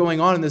think was going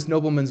on in this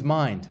nobleman's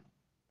mind?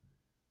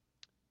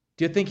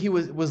 Do you think he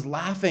was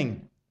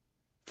laughing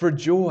for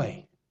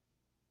joy?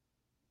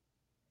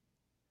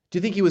 Do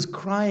you think he was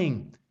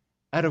crying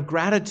out of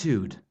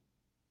gratitude?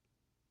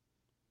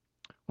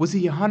 Was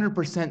he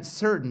 100%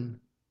 certain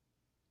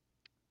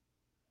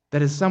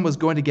that his son was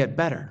going to get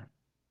better?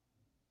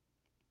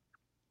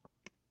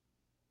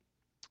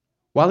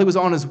 While he was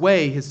on his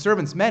way, his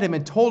servants met him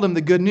and told him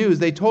the good news.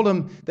 They told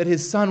him that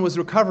his son was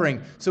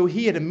recovering. So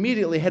he had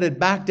immediately headed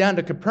back down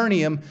to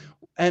Capernaum,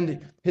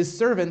 and his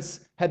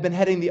servants had been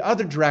heading the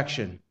other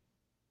direction.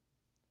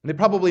 And they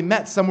probably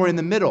met somewhere in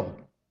the middle.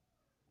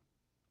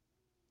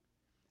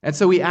 And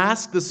so he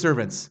asked the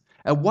servants,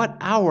 "At what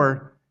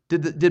hour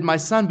did my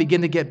son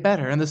begin to get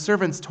better?" And the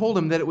servants told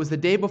him that it was the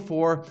day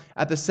before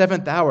at the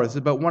 7th hour, it's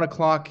about 1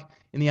 o'clock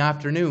in the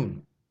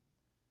afternoon,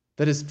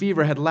 that his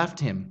fever had left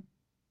him.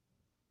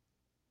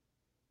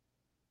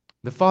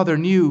 The father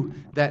knew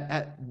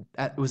that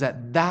it was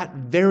at that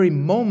very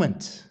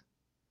moment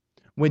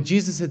when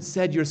Jesus had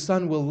said, "Your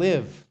son will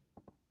live,"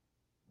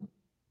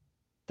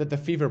 that the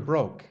fever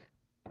broke.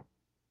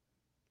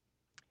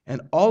 And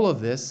all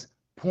of this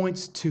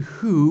points to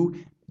who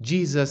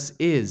Jesus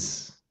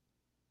is.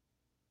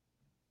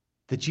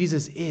 That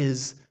Jesus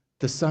is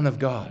the Son of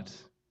God.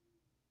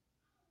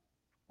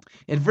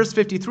 In verse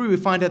 53, we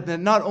find out that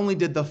not only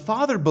did the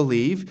Father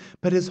believe,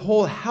 but his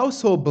whole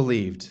household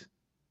believed.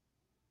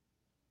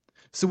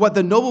 So what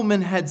the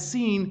nobleman had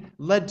seen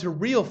led to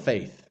real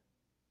faith.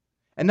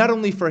 And not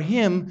only for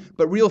him,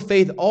 but real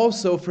faith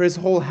also for his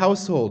whole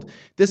household.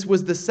 This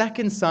was the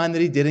second sign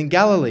that he did in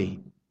Galilee.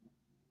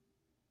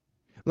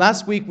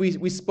 Last week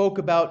we spoke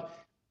about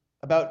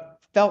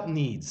felt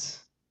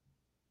needs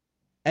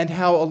and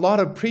how a lot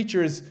of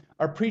preachers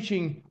are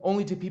preaching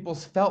only to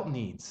people's felt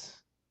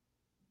needs.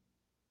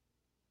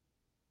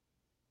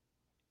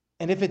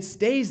 And if it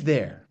stays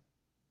there,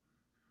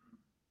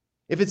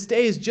 if it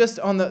stays just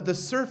on the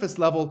surface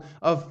level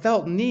of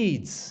felt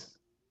needs,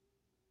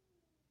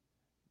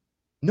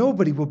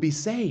 nobody will be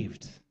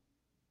saved.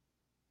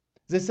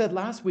 As I said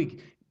last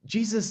week,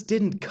 Jesus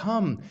didn't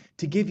come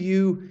to give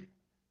you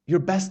your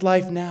best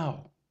life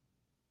now.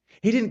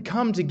 He didn't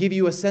come to give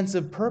you a sense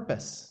of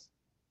purpose.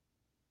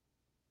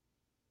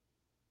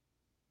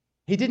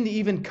 He didn't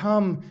even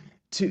come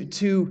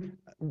to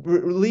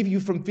relieve you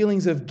from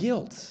feelings of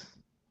guilt.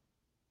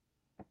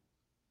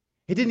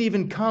 He didn't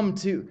even come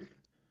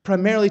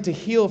primarily to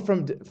heal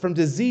from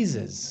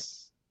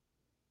diseases.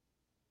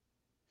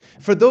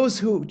 For those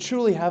who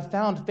truly have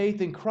found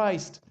faith in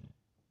Christ,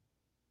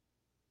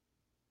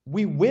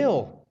 we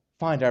will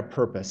find our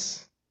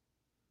purpose.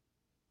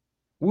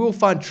 We will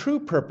find true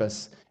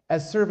purpose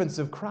as servants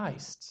of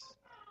Christ.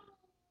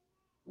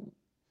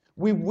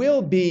 We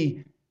will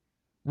be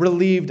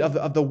relieved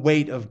of the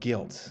weight of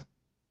guilt.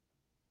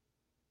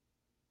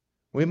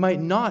 We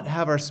might not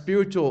have our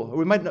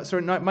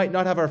might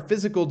not have our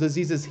physical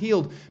diseases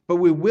healed, but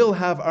we will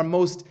have our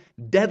most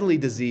deadly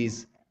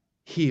disease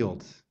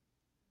healed.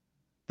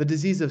 The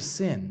disease of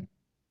sin.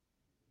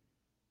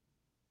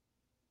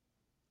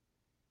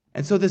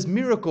 And so this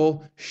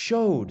miracle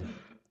showed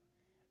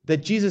that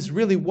Jesus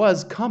really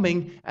was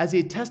coming, as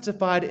he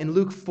testified in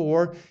Luke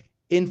 4,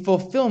 in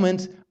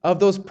fulfillment of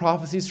those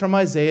prophecies from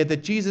Isaiah,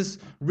 that Jesus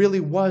really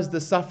was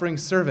the suffering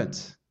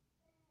servant.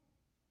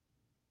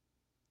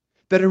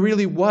 That he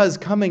really was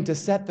coming to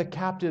set the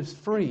captives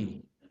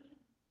free.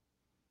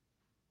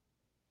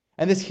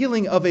 And this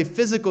healing of a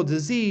physical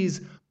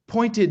disease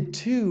pointed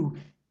to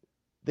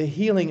the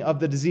healing of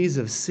the disease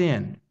of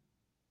sin.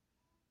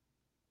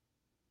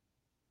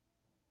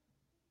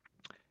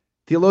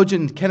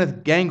 Theologian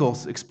Kenneth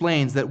Gangles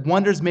explains that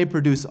wonders may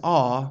produce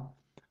awe,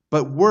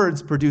 but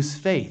words produce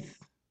faith.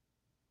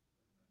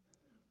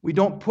 We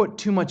don't put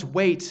too much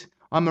weight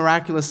on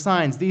miraculous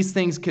signs. These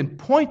things can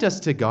point us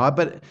to God,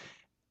 but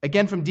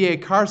again from D.A.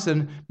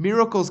 Carson,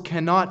 miracles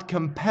cannot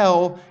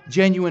compel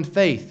genuine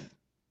faith.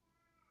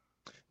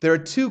 There are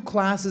two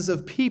classes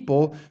of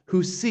people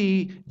who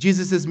see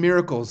Jesus'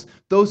 miracles.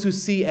 Those who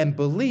see and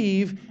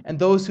believe, and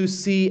those who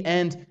see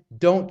and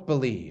don't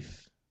believe.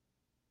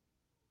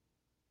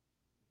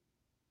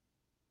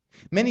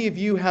 Many of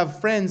you have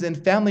friends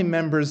and family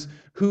members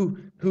who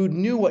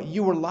knew what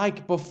you were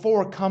like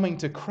before coming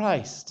to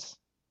Christ.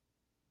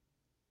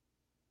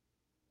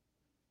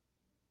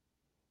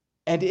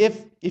 And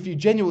if you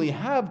genuinely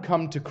have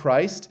come to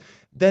Christ,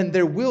 then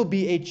there will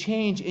be a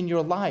change in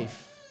your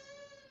life.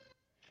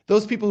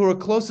 Those people who are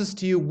closest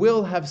to you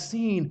will have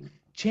seen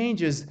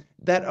changes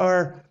that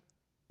are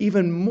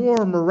even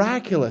more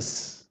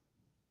miraculous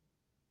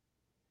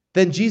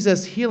than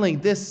Jesus healing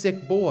this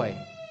sick boy.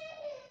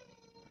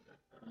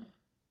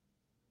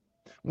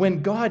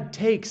 When God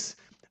takes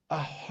a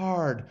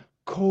hard,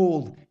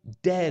 cold,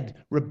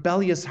 dead,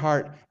 rebellious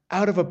heart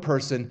out of a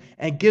person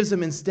and gives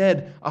them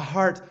instead a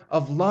heart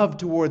of love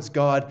towards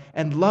God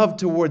and love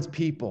towards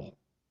people,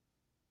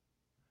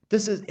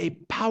 this is a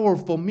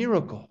powerful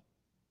miracle.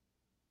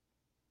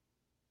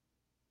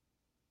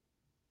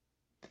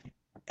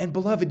 And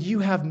beloved, you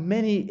have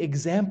many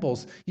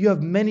examples. You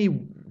have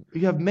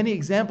many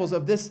examples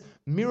of this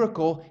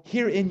miracle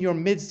here in your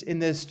midst in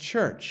this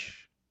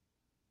church.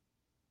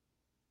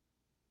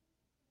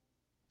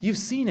 You've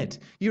seen it.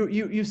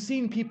 You've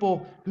seen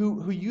people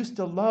who used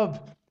to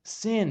love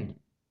sin,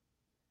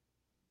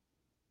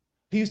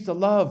 who used to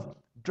love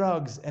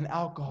drugs and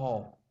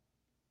alcohol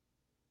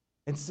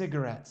and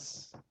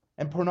cigarettes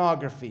and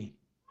pornography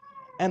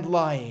and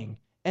lying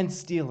and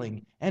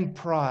stealing and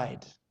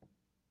pride.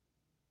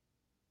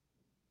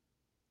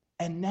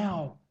 And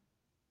now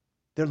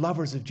they're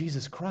lovers of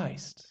Jesus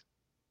Christ.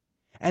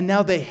 And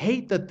now they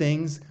hate the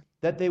things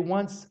that they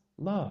once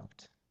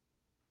loved.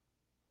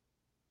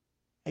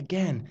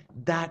 Again,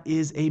 that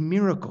is a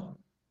miracle.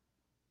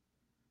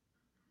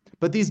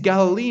 But these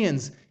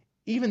Galileans,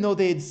 even though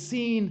they had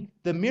seen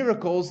the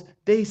miracles,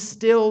 they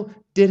still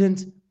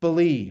didn't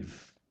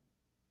believe.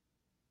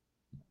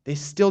 They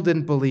still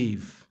didn't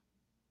believe.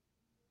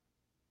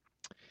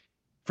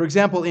 For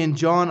example, in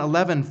John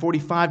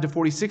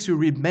 11:45-46, we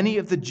read, "Many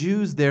of the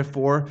Jews,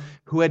 therefore,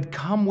 who had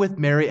come with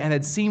Mary and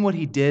had seen what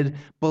he did,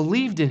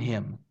 believed in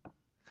him.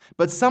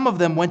 But some of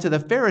them went to the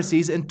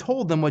Pharisees and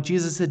told them what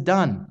Jesus had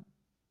done."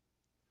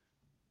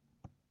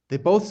 They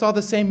both saw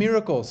the same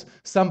miracles.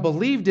 Some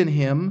believed in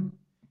him,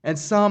 and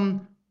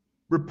some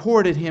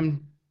reported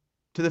him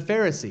to the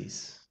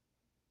Pharisees.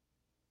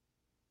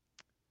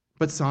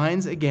 But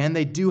signs, again,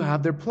 they do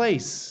have their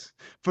place.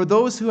 For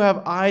those who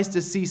have eyes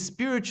to see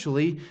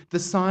spiritually, the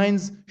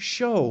signs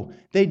show.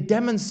 They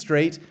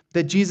demonstrate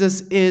that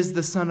Jesus is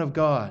the Son of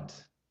God.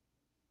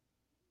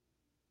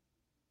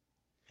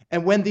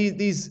 And when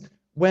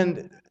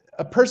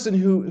a person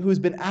who's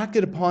been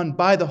acted upon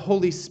by the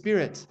Holy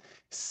Spirit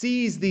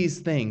sees these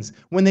things,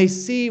 when they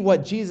see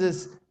what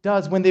Jesus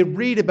does, when they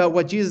read about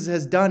what Jesus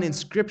has done in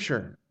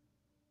Scripture,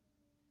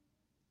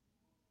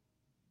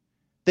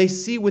 they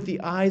see with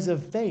the eyes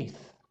of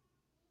faith,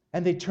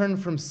 and they turn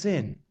from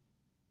sin.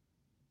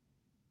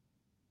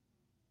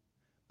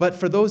 But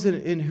for those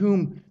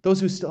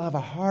those who still have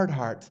a hard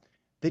heart,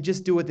 they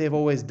just do what they've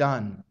always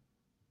done.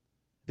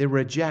 They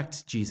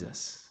reject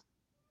Jesus.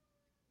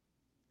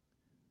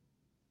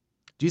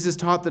 Jesus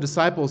taught the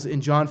disciples in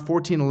John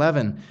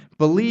 14:11,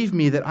 "Believe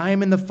me that I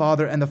am in the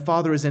Father and the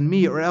Father is in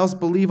me, or else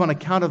believe on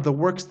account of the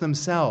works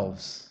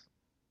themselves."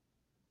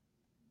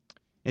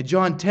 In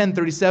John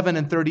 10:37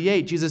 and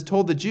 38, Jesus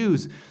told the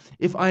Jews,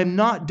 "If I am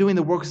not doing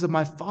the works of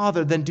my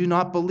Father, then do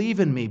not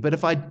believe in me. But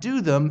if I do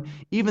them,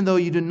 even though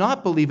you do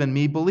not believe in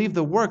me, believe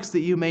the works,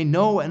 that you may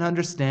know and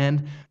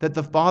understand that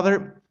the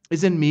Father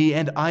is in me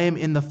and I am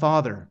in the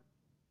Father."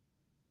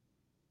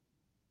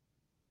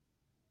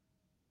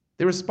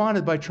 They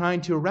responded by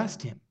trying to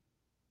arrest him.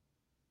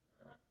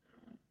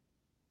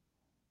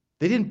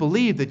 They didn't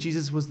believe that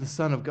Jesus was the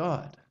Son of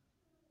God.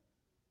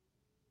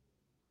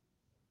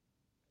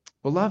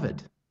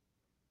 Beloved,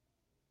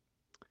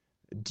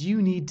 do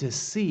you need to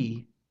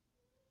see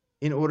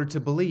in order to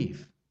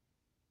believe?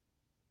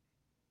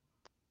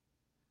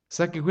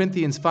 2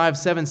 Corinthians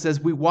 5:7 says,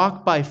 "We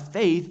walk by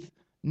faith,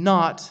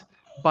 not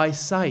by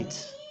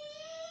sight."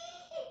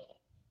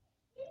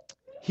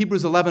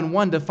 Hebrews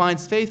 11:1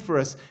 defines faith for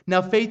us.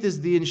 Now faith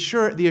is the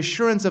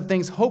assurance of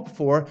things hoped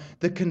for,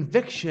 the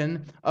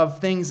conviction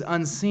of things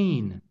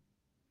unseen.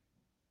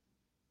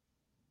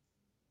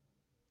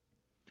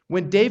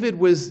 When Dave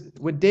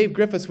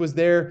Griffiths was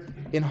there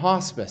in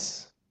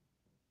hospice,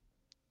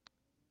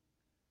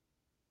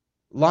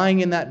 lying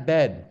in that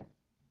bed,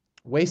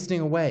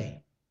 wasting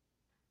away,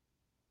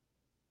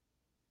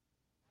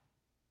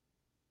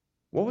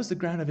 what was the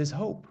ground of his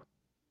hope?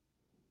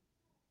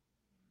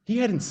 He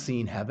hadn't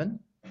seen heaven.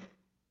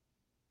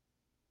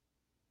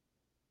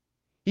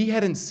 He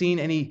hadn't seen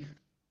any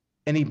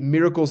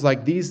miracles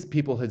like these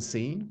people had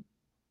seen.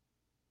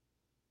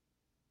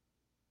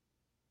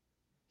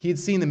 He had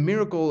seen the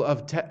miracle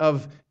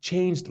of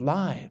changed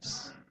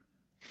lives.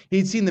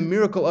 He'd seen the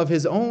miracle of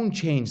his own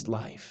changed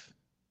life.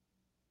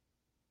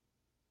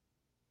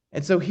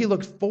 And so he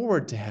looked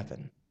forward to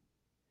heaven.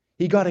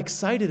 He got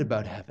excited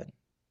about heaven.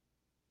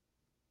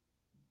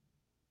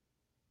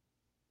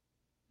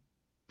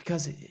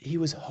 Because he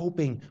was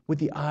hoping with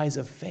the eyes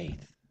of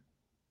faith,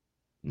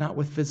 not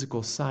with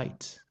physical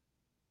sight.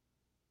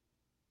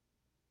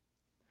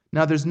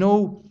 Now, there's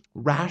no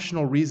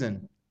rational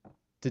reason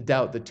to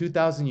doubt that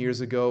 2,000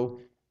 years ago,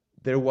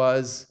 there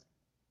was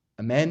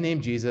a man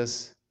named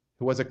Jesus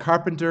who was a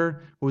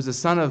carpenter, who was the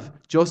son of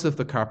Joseph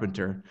the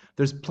carpenter.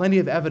 There's plenty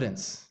of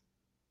evidence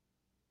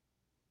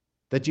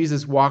that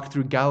Jesus walked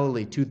through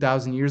Galilee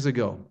 2,000 years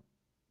ago.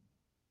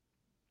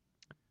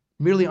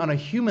 Merely on a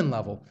human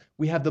level,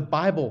 we have the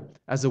Bible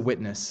as a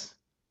witness.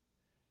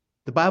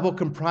 The Bible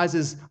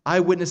comprises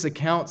eyewitness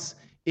accounts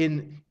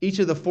in each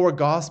of the 4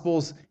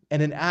 Gospels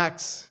and in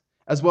Acts,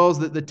 as well as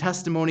the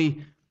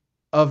testimony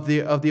of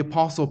the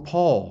Apostle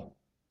Paul.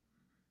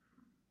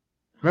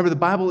 Remember, the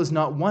Bible is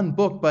not one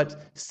book,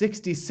 but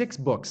 66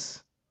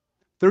 books.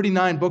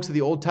 39 books of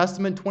the Old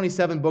Testament,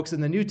 27 books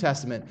in the New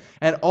Testament.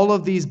 And all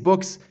of these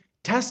books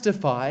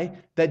testify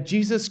that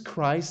Jesus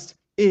Christ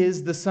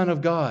is the Son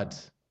of God.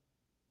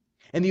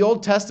 In the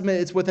Old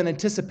Testament, it's with an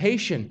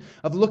anticipation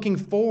of looking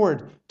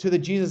forward to the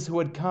Jesus who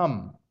had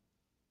come.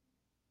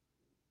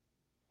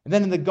 And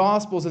then in the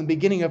Gospels, in the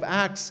beginning of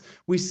Acts,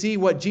 we see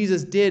what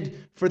Jesus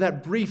did for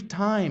that brief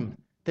time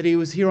that he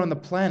was here on the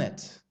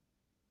planet.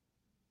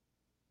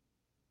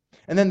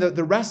 And then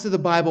the rest of the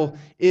Bible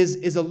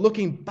is a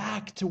looking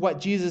back to what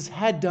Jesus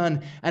had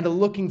done and a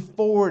looking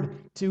forward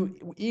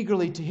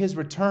eagerly to his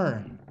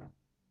return.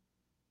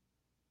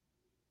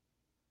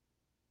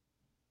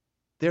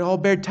 They all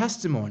bear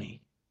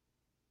testimony.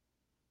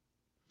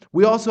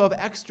 We also have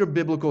extra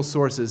biblical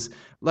sources,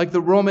 like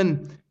the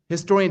Roman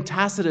historian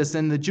Tacitus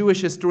and the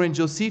Jewish historian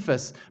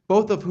Josephus,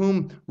 both of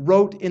whom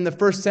wrote in the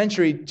 1st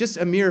century, just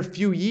a mere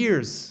few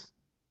years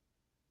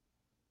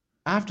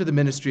after the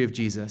ministry of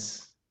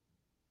Jesus.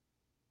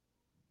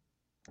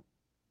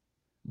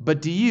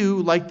 But do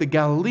you, like the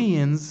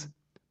Galileans,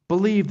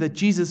 believe that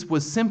Jesus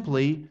was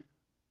simply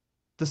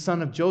the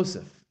son of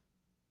Joseph?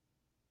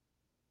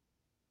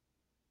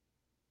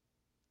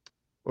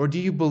 Or do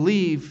you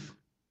believe,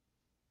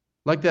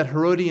 like that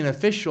Herodian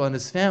official and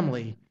his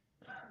family,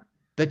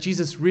 that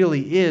Jesus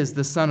really is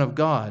the Son of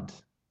God?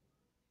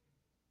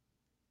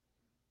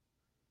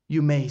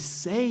 You may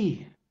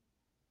say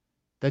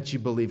that you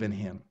believe in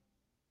him,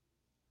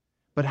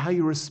 but how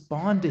you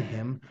respond to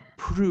him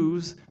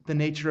proves the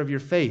nature of your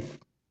faith.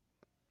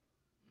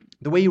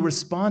 The way you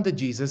respond to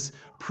Jesus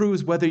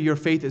proves whether your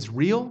faith is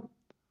real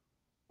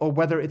or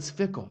whether it's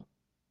fickle.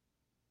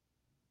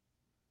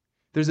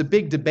 There's a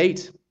big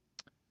debate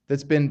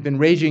that's been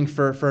raging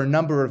for a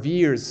number of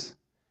years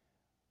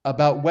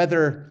about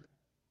whether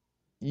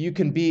you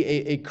can be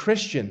a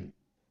Christian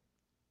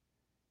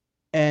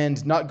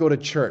and not go to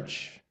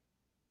church.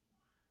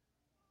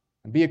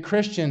 Be a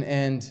Christian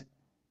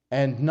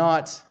and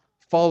not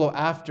follow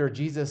after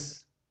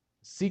Jesus,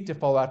 seek to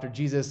follow after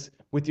Jesus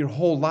with your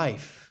whole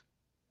life.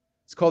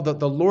 It's called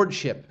the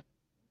lordship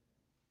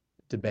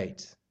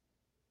debate.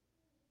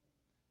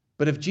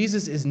 But if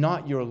Jesus is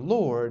not your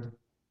Lord,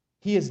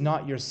 he is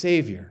not your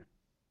Savior.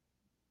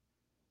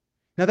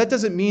 Now, that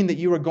doesn't mean that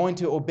you are going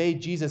to obey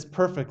Jesus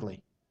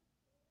perfectly,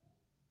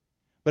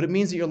 but it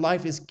means that your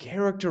life is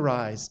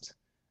characterized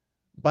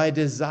by a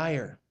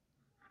desire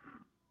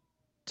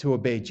to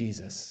obey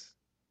Jesus,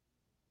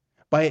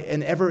 by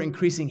an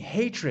ever-increasing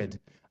hatred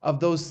of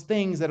those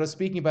things that I was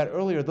speaking about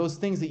earlier, those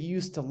things that you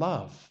used to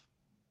love.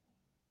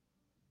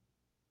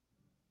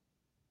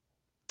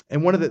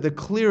 And one of the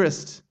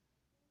clearest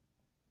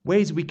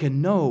ways we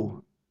can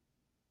know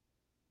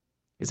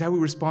is how we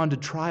respond to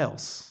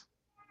trials.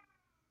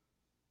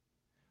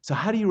 So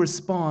how do you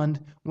respond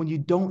when you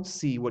don't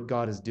see what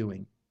God is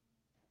doing?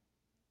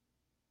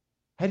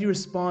 How do you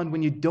respond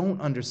when you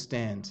don't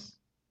understand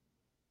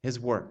his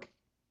work?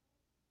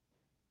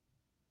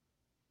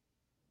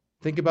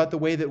 Think about the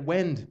way that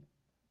Wend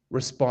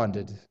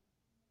responded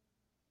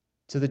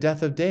to the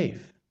death of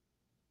Dave.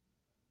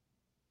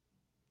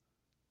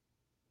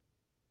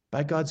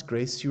 By God's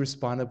grace, she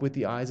responded with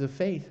the eyes of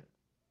faith.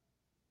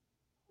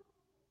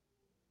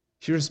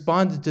 She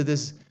responded to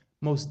this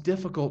most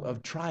difficult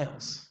of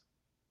trials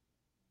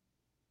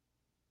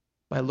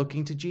by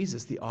looking to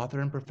Jesus, the author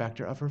and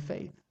perfecter of her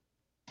faith,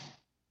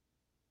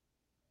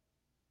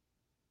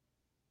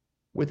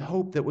 with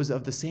hope that was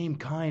of the same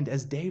kind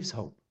as Dave's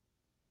hope.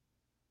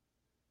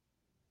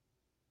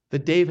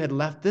 That Dave had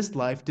left this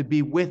life to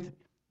be with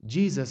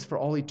Jesus for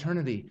all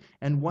eternity,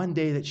 and one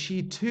day that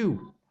she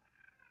too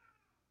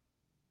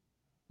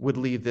would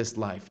leave this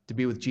life to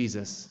be with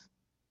Jesus.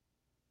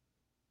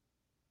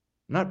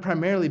 Not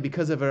primarily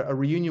because of a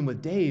reunion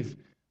with Dave,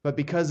 but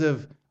because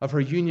of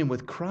her union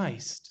with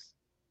Christ.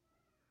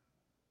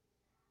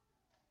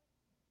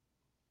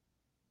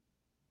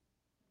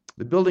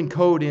 The building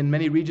code in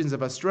many regions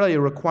of Australia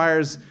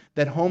requires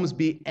that homes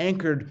be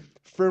anchored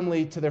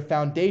firmly to their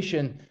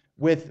foundation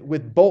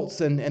with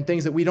bolts and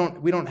things that we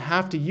don't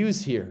have to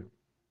use here.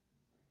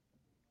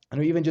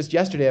 And even just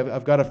yesterday,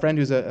 I've got a friend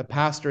who's a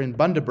pastor in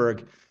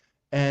Bundaberg,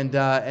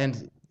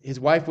 and his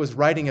wife was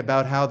writing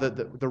about how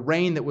the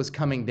rain that was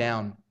coming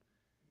down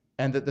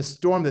and that the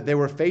storm that they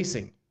were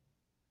facing.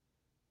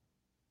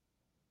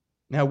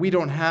 Now, we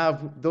don't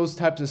have those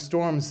types of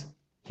storms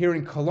here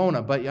in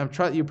Kelowna, but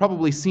you've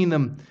probably seen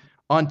them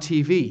on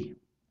TV.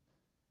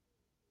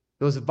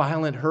 Those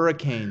violent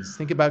hurricanes.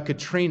 Think about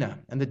Katrina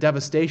and the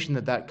devastation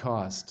that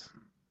caused.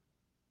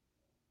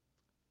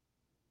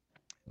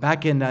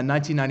 Back in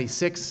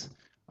 1996,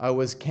 I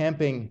was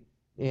camping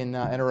in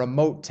a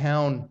remote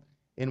town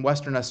in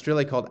Western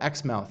Australia called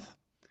Exmouth.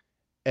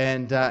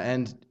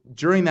 And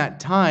during that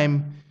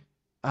time,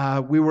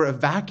 we were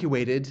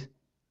evacuated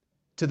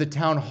to the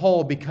town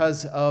hall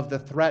because of the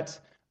threat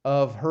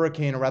of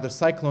hurricane, or rather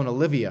Cyclone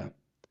Olivia.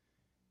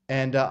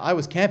 And I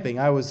was camping.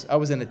 I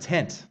was in a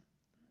tent.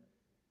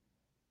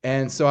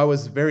 And so I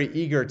was very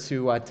eager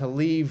to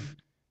leave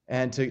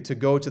and to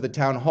go to the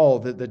town hall.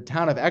 The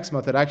town of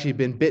Exmouth had actually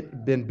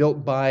been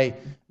built by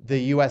the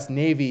U.S.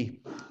 Navy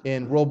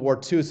in World War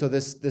II, so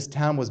this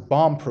town was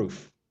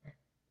bomb-proof.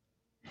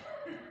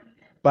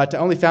 But I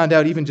only found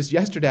out even just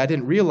yesterday, I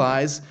didn't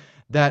realize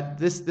that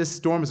this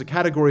storm is a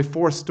Category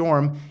 4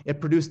 storm.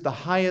 It produced the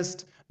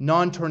highest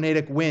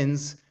non-tornadic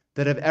winds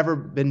that have ever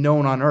been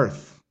known on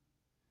Earth.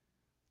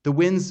 The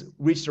winds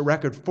reached a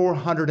record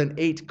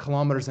 408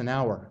 kilometers an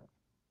hour.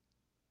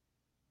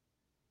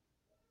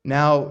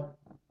 Now,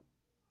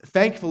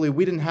 thankfully,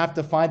 we didn't have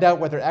to find out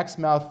whether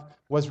Exmouth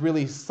was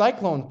really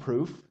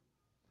cyclone-proof,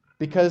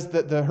 because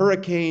the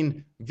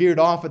hurricane veered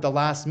off at the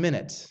last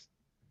minute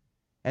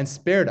and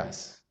spared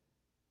us.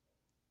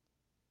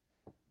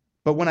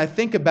 But when I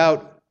think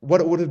about what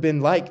it would have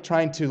been like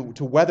trying to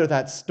weather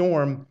that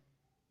storm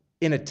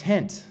in a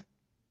tent,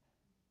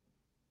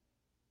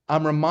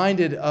 I'm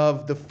reminded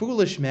of the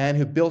foolish man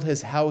who built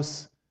his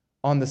house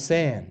on the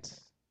sand.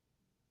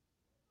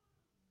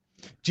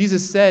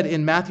 Jesus said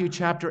in Matthew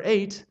chapter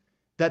 8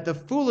 that the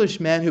foolish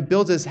man who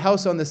builds his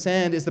house on the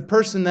sand is the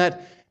person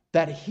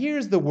that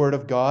hears the word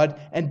of God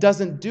and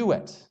doesn't do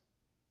it.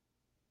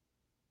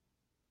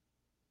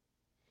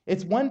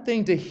 It's one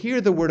thing to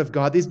hear the word of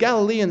God. These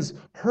Galileans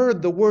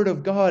heard the word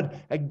of God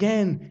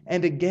again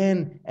and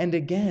again and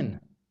again.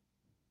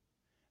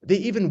 They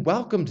even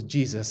welcomed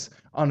Jesus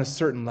on a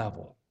certain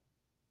level.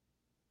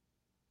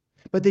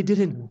 But they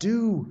didn't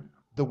do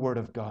the word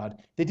of God.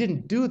 They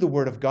didn't do the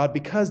word of God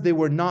because they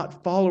were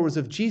not followers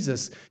of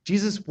Jesus.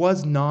 Jesus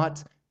was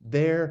not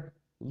their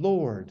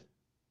Lord.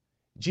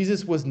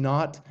 Jesus was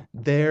not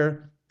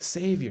their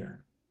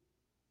Savior.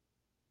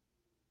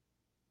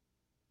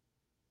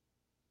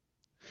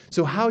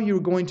 So how you're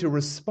going to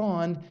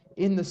respond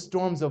in the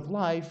storms of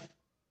life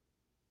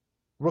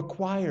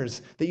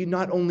requires that you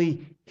not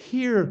only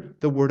hear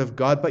the word of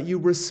God, but you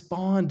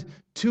respond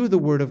to the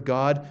word of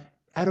God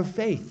out of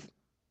faith.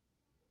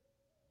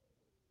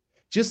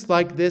 Just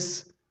like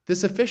this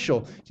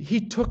official, he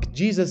took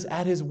Jesus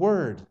at his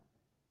word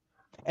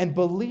and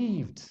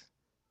believed.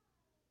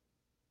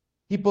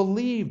 He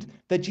believed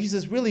that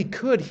Jesus really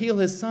could heal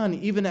his son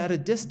even at a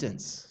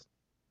distance.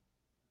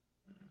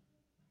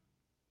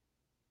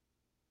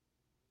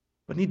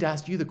 But I need to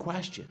ask you the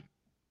question.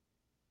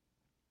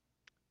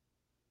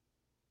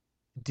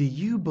 Do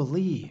you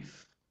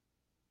believe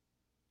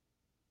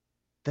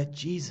that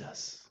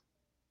Jesus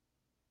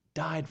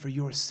died for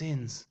your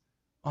sins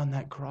on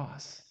that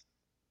cross?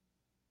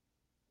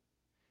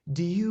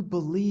 Do you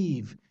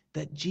believe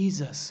that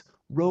Jesus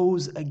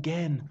rose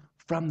again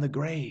from the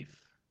grave?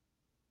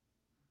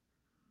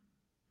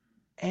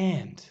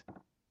 And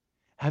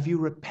have you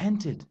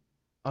repented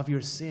of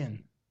your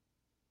sin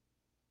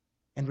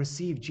and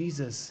received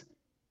Jesus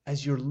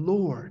as your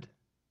Lord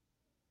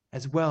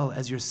as well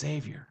as your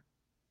Savior?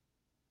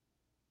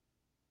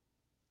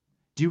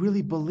 Do you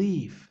really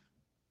believe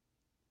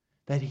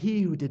that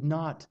he who did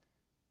not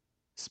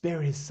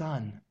spare his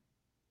son,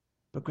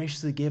 but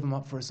graciously gave him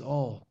up for us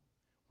all,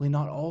 will he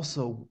not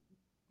also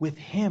with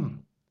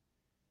him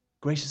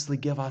graciously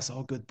give us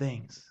all good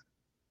things?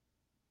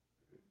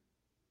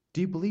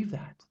 Do you believe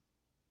that?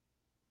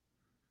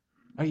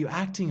 Are you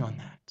acting on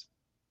that?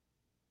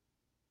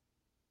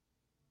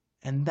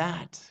 And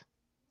that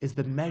is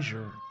the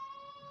measure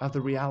of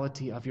the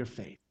reality of your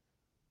faith.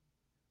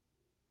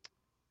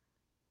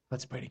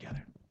 Let's pray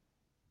together.